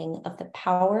Framing of the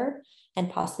Power and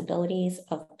Possibilities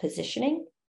of Positioning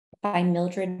by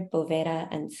Mildred Boveda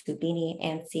and Subini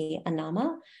Ansi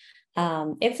Anama.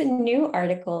 It's a new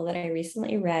article that I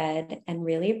recently read and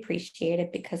really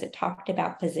appreciated because it talked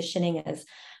about positioning as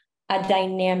a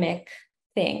dynamic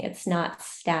thing. It's not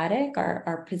static.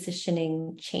 Our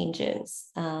positioning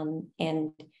changes.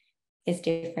 And is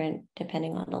different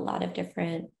depending on a lot of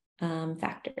different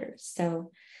factors.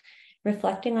 So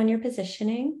reflecting on your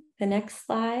positioning. The next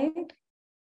slide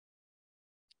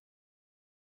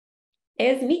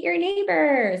is meet your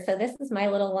neighbors. So this is my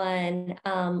little one.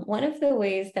 One of the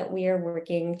ways that we are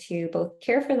working to both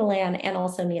care for the land and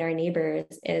also meet our neighbors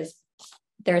is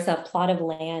there's a plot of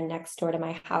land next door to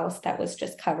my house that was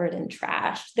just covered in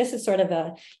trash. This is sort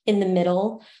of in the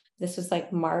middle. This was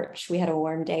like March. We had a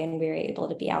warm day and we were able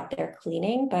to be out there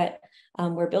cleaning, but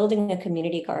we're building a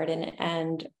community garden,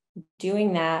 and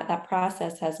doing that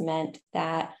process has meant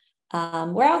that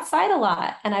we're outside a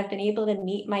lot, and I've been able to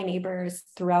meet my neighbors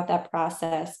throughout that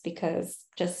process, because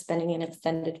just spending an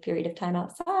extended period of time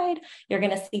outside, you're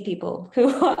going to see people who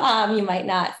you might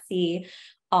not see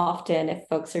often if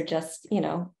folks are just,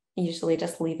 usually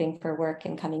just leaving for work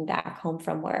and coming back home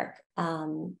from work.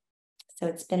 So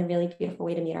it's been a really beautiful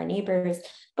way to meet our neighbors.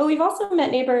 But we've also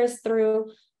met neighbors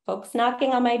through folks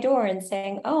knocking on my door and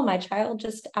saying, oh, my child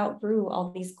just outgrew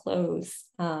all these clothes.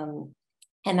 And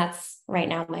that's right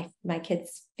now my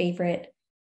kid's favorite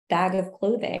bag of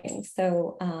clothing.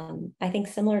 So I think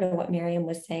similar to what Mariame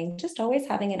was saying, just always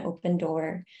having an open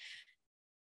door.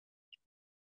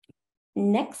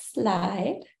 Next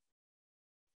slide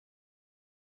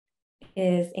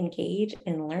is engage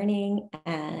in learning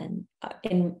and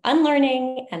in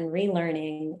unlearning and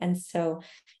relearning. And so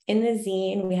in the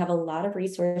zine, we have a lot of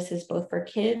resources, both for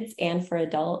kids and for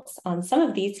adults, on some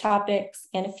of these topics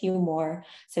and a few more.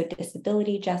 So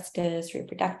disability justice,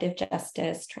 reproductive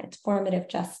justice, transformative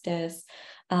justice.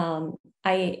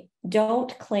 I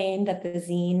don't claim that the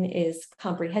zine is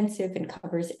comprehensive and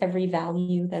covers every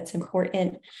value that's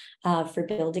important for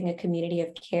building a community of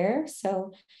care.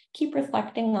 So keep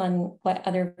reflecting on what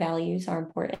other values are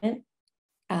important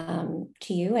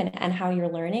to you and how you're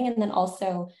learning, and then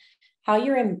also how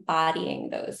you're embodying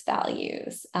those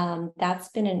values. That's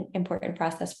been an important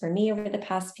process for me over the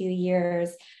past few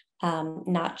years,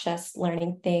 not just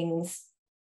learning things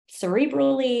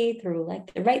cerebrally through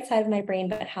like the right side of my brain,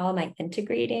 but how am I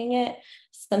integrating it?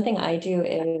 Something I do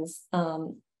is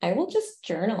I will just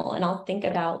journal, and I'll think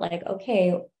about like,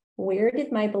 okay, where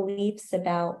did my beliefs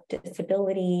about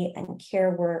disability and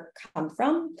care work come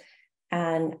from?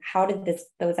 And how did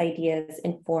those ideas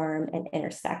inform and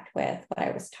intersect with what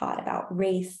I was taught about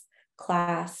race,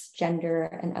 class, gender,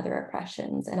 and other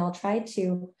oppressions? And I'll try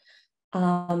to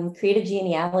create a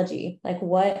genealogy, like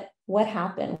what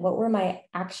happened? What were my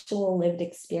actual lived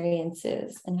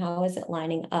experiences, and how is it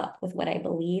lining up with what I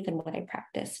believe and what I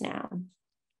practice now?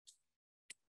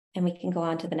 And we can go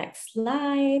on to the next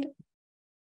slide.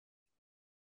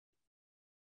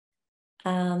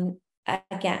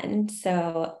 Again,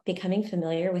 so becoming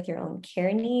familiar with your own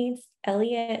care needs.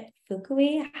 Elliot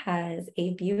Fukui has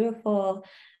a beautiful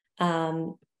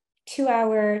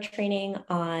 2-hour training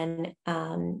on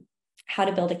how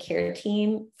to build a care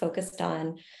team, focused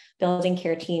on building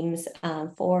care teams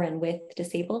for and with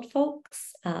disabled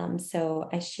folks. So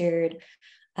I shared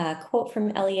a quote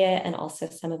from Elliot and also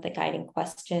some of the guiding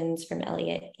questions from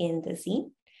Elliot in the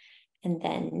zine. And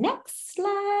then next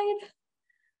slide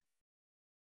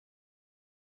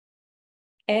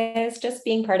is just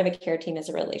being part of a care team as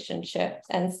a relationship.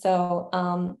 And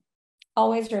so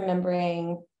always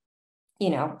remembering,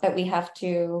 that we have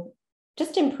to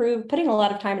just improve, putting a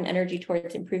lot of time and energy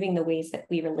towards improving the ways that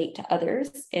we relate to others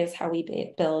is how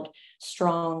we build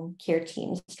strong care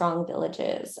teams, strong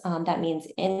villages. That means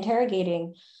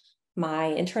interrogating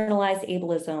my internalized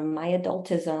ableism, my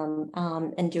adultism,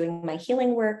 and doing my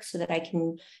healing work so that I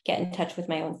can get in touch with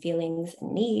my own feelings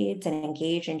and needs and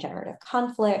engage in generative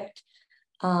conflict.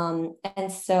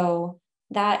 And so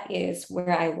that is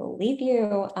where I will leave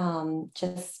you.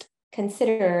 Just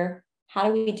consider, how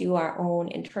do we do our own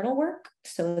internal work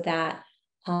so that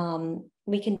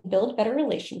we can build better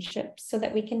relationships, so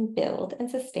that we can build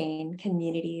and sustain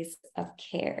communities of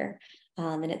care.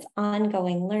 And it's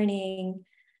ongoing learning.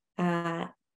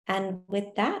 And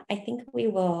with that, I think we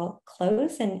will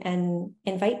close and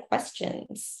invite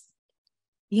questions.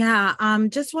 Yeah,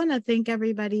 just want to thank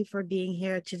everybody for being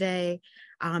here today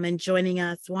and joining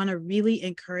us. Want to really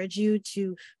encourage you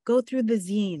to go through the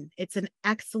zine. It's an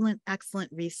excellent, excellent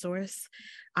resource.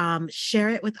 Share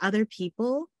it with other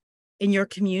people in your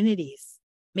communities.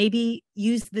 Maybe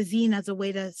use the zine as a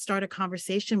way to start a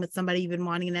conversation with somebody you've been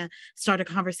wanting to start a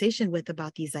conversation with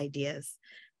about these ideas.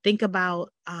 think about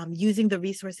using the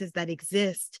resources that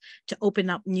exist to open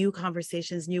up new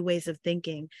conversations, new ways of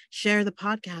thinking. Share the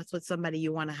podcast with somebody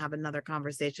you want to have another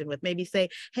conversation with. Maybe say,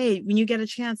 hey, when you get a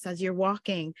chance, as you're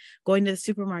walking, going to the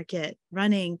supermarket,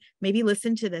 running, maybe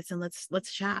listen to this and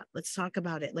let's chat. Let's talk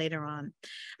about it later on.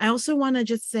 I also want to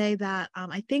just say that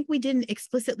I think we didn't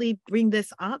explicitly bring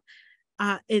this up,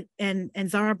 and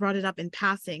Zara brought it up in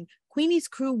passing. Queenie's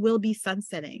crew will be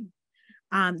sunsetting.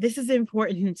 This is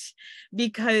important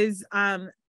because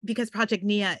Project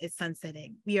NIA is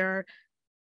sunsetting. We are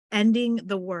ending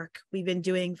the work we've been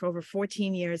doing for over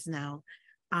 14 years now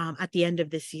at the end of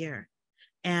this year.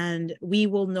 And we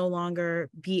will no longer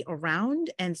be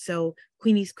around. And so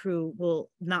Queenie's crew will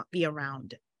not be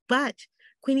around. But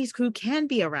Queenie's crew can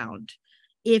be around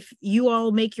if you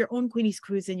all make your own Queenie's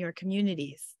crews in your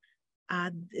communities.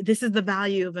 This is the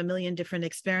value of a million different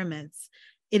experiments.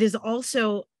 It is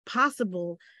also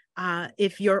possible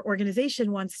if your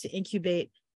organization wants to incubate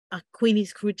a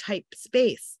Queenie's crew type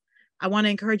space. I want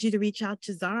to encourage you to reach out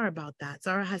to Zara about that.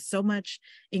 Zara has so much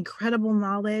incredible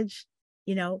knowledge.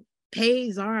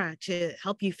 Pay Zara to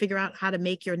help you figure out how to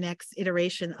make your next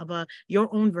iteration of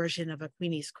your own version of a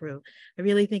Queenie's crew. I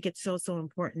really think it's so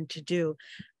important to do.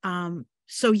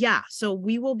 So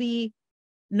we will be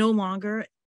no longer,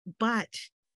 but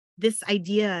this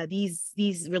idea,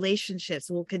 these relationships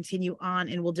will continue on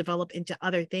and will develop into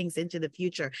other things into the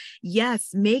future. Yes,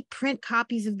 make print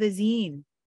copies of the zine.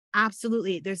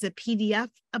 Absolutely. There's a PDF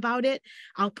about it.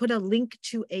 I'll put a link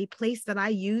to a place that I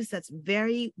use that's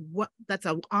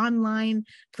an online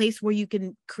place where you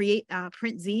can create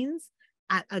print zines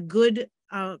at a good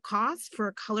cost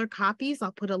for color copies.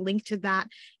 I'll put a link to that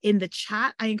in the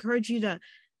chat. I encourage you to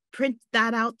print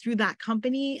that out through that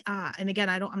company. And again,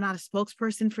 I'm not a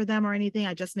spokesperson for them or anything.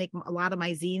 I just make a lot of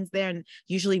my zines there, and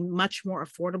usually much more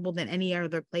affordable than any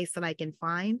other place that I can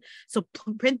find. So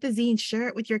print the zine, share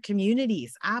it with your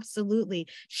communities. Absolutely.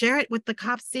 Share it with the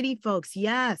Cop City folks.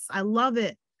 Yes, I love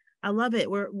it. I love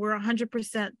it. We're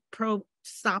 100% pro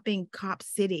stopping Cop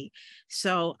City.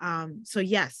 So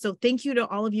yes. So thank you to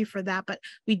all of you for that. But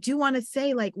we do want to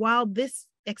say, while this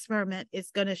experiment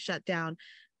is going to shut down,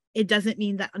 it doesn't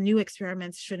mean that new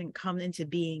experiments shouldn't come into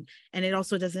being. And it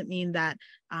also doesn't mean that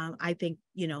I think,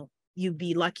 you'd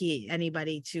be lucky,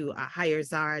 anybody, to hire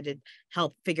Zara to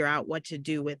help figure out what to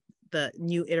do with the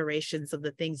new iterations of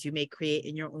the things you may create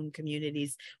in your own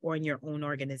communities or in your own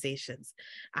organizations.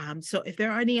 So if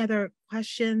there are any other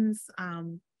questions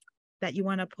that you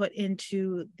want to put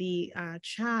into the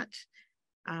chat,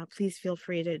 please feel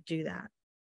free to do that.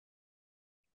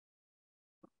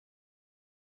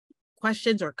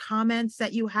 Questions or comments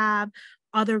that you have,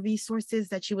 other resources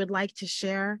that you would like to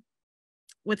share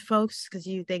with folks because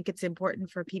you think it's important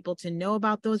for people to know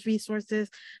about those resources,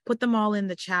 put them all in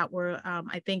the chat where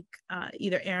I think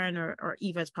either Aaron or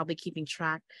Eva is probably keeping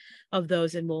track of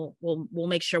those, and we'll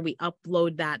make sure we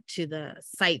upload that to the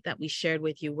site that we shared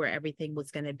with you where everything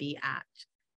was going to be at.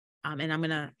 And I'm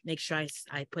going to make sure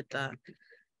I put the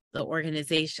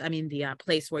organization, the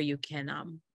place where you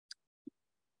can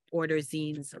order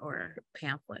zines or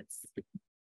pamphlets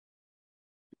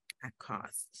at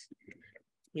cost.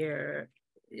 Here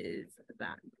is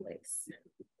that place.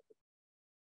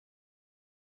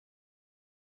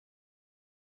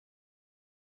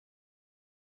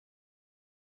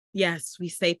 Yes, we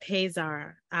say pay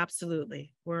Zara.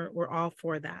 Absolutely. We're all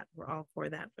for that. We're all for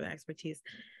that, for the expertise.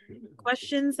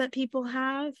 Questions that people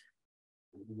have?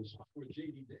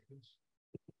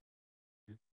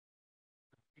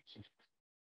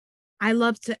 I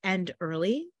love to end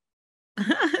early.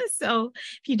 So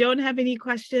if you don't have any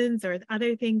questions or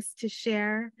other things to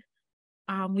share,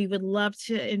 we would love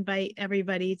to invite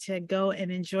everybody to go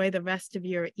and enjoy the rest of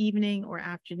your evening or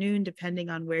afternoon, depending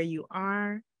on where you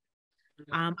are.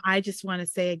 I just want to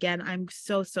say again, I'm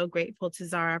so grateful to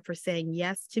Zara for saying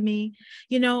yes to me.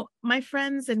 My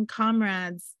friends and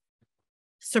comrades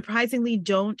surprisingly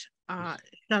don't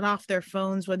shut off their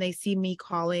phones when they see me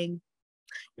calling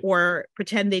or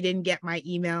pretend they didn't get my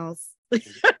emails.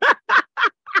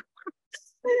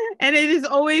 And it is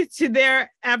always to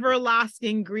their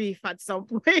everlasting grief at some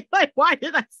point. Why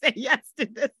did I say yes to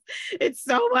this? It's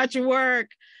so much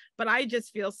work. But I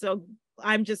just feel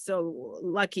I'm just so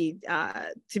lucky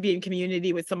to be in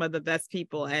community with some of the best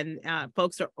people. And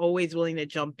folks are always willing to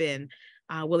jump in,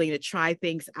 willing to try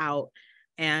things out.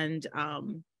 And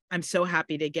I'm so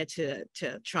happy to get to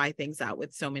try things out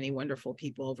with so many wonderful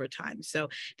people over time. So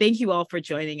thank you all for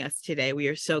joining us today. We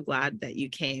are so glad that you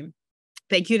came.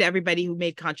 Thank you to everybody who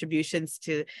made contributions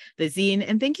to the zine.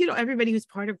 And thank you to everybody who's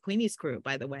part of Queenie's crew,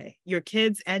 by the way, your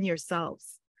kids and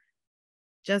yourselves.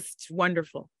 Just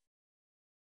wonderful.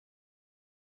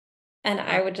 And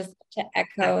I would just like to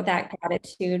echo that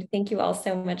gratitude. Thank you all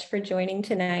so much for joining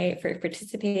tonight, for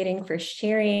participating, for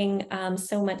sharing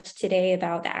so much today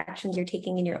about the actions you're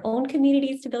taking in your own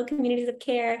communities to build communities of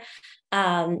care.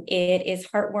 It is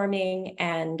heartwarming,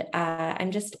 and I'm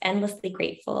just endlessly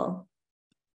grateful.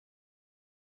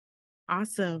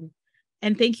 Awesome.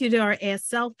 And thank you to our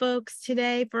ASL folks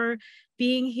today for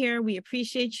being here. We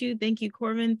appreciate you. Thank you,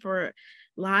 Corbin, for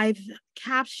live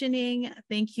captioning.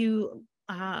 Thank you,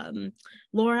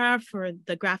 Laura, for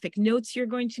the graphic notes you're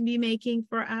going to be making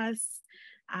for us.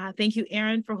 Thank you,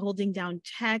 Aaron, for holding down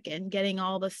tech and getting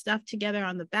all the stuff together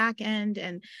on the back end,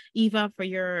 and Eva for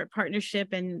your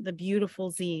partnership and the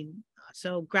beautiful zine.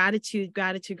 So gratitude,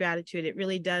 gratitude, gratitude. It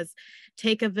really does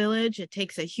take a village. It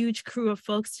takes a huge crew of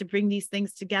folks to bring these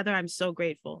things together. I'm so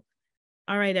grateful.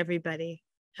 All right, everybody,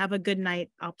 have a good night.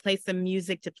 I'll play some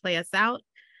music to play us out,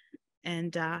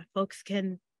 and folks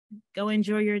can go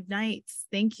enjoy your nights.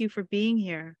 Thank you for being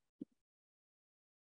here.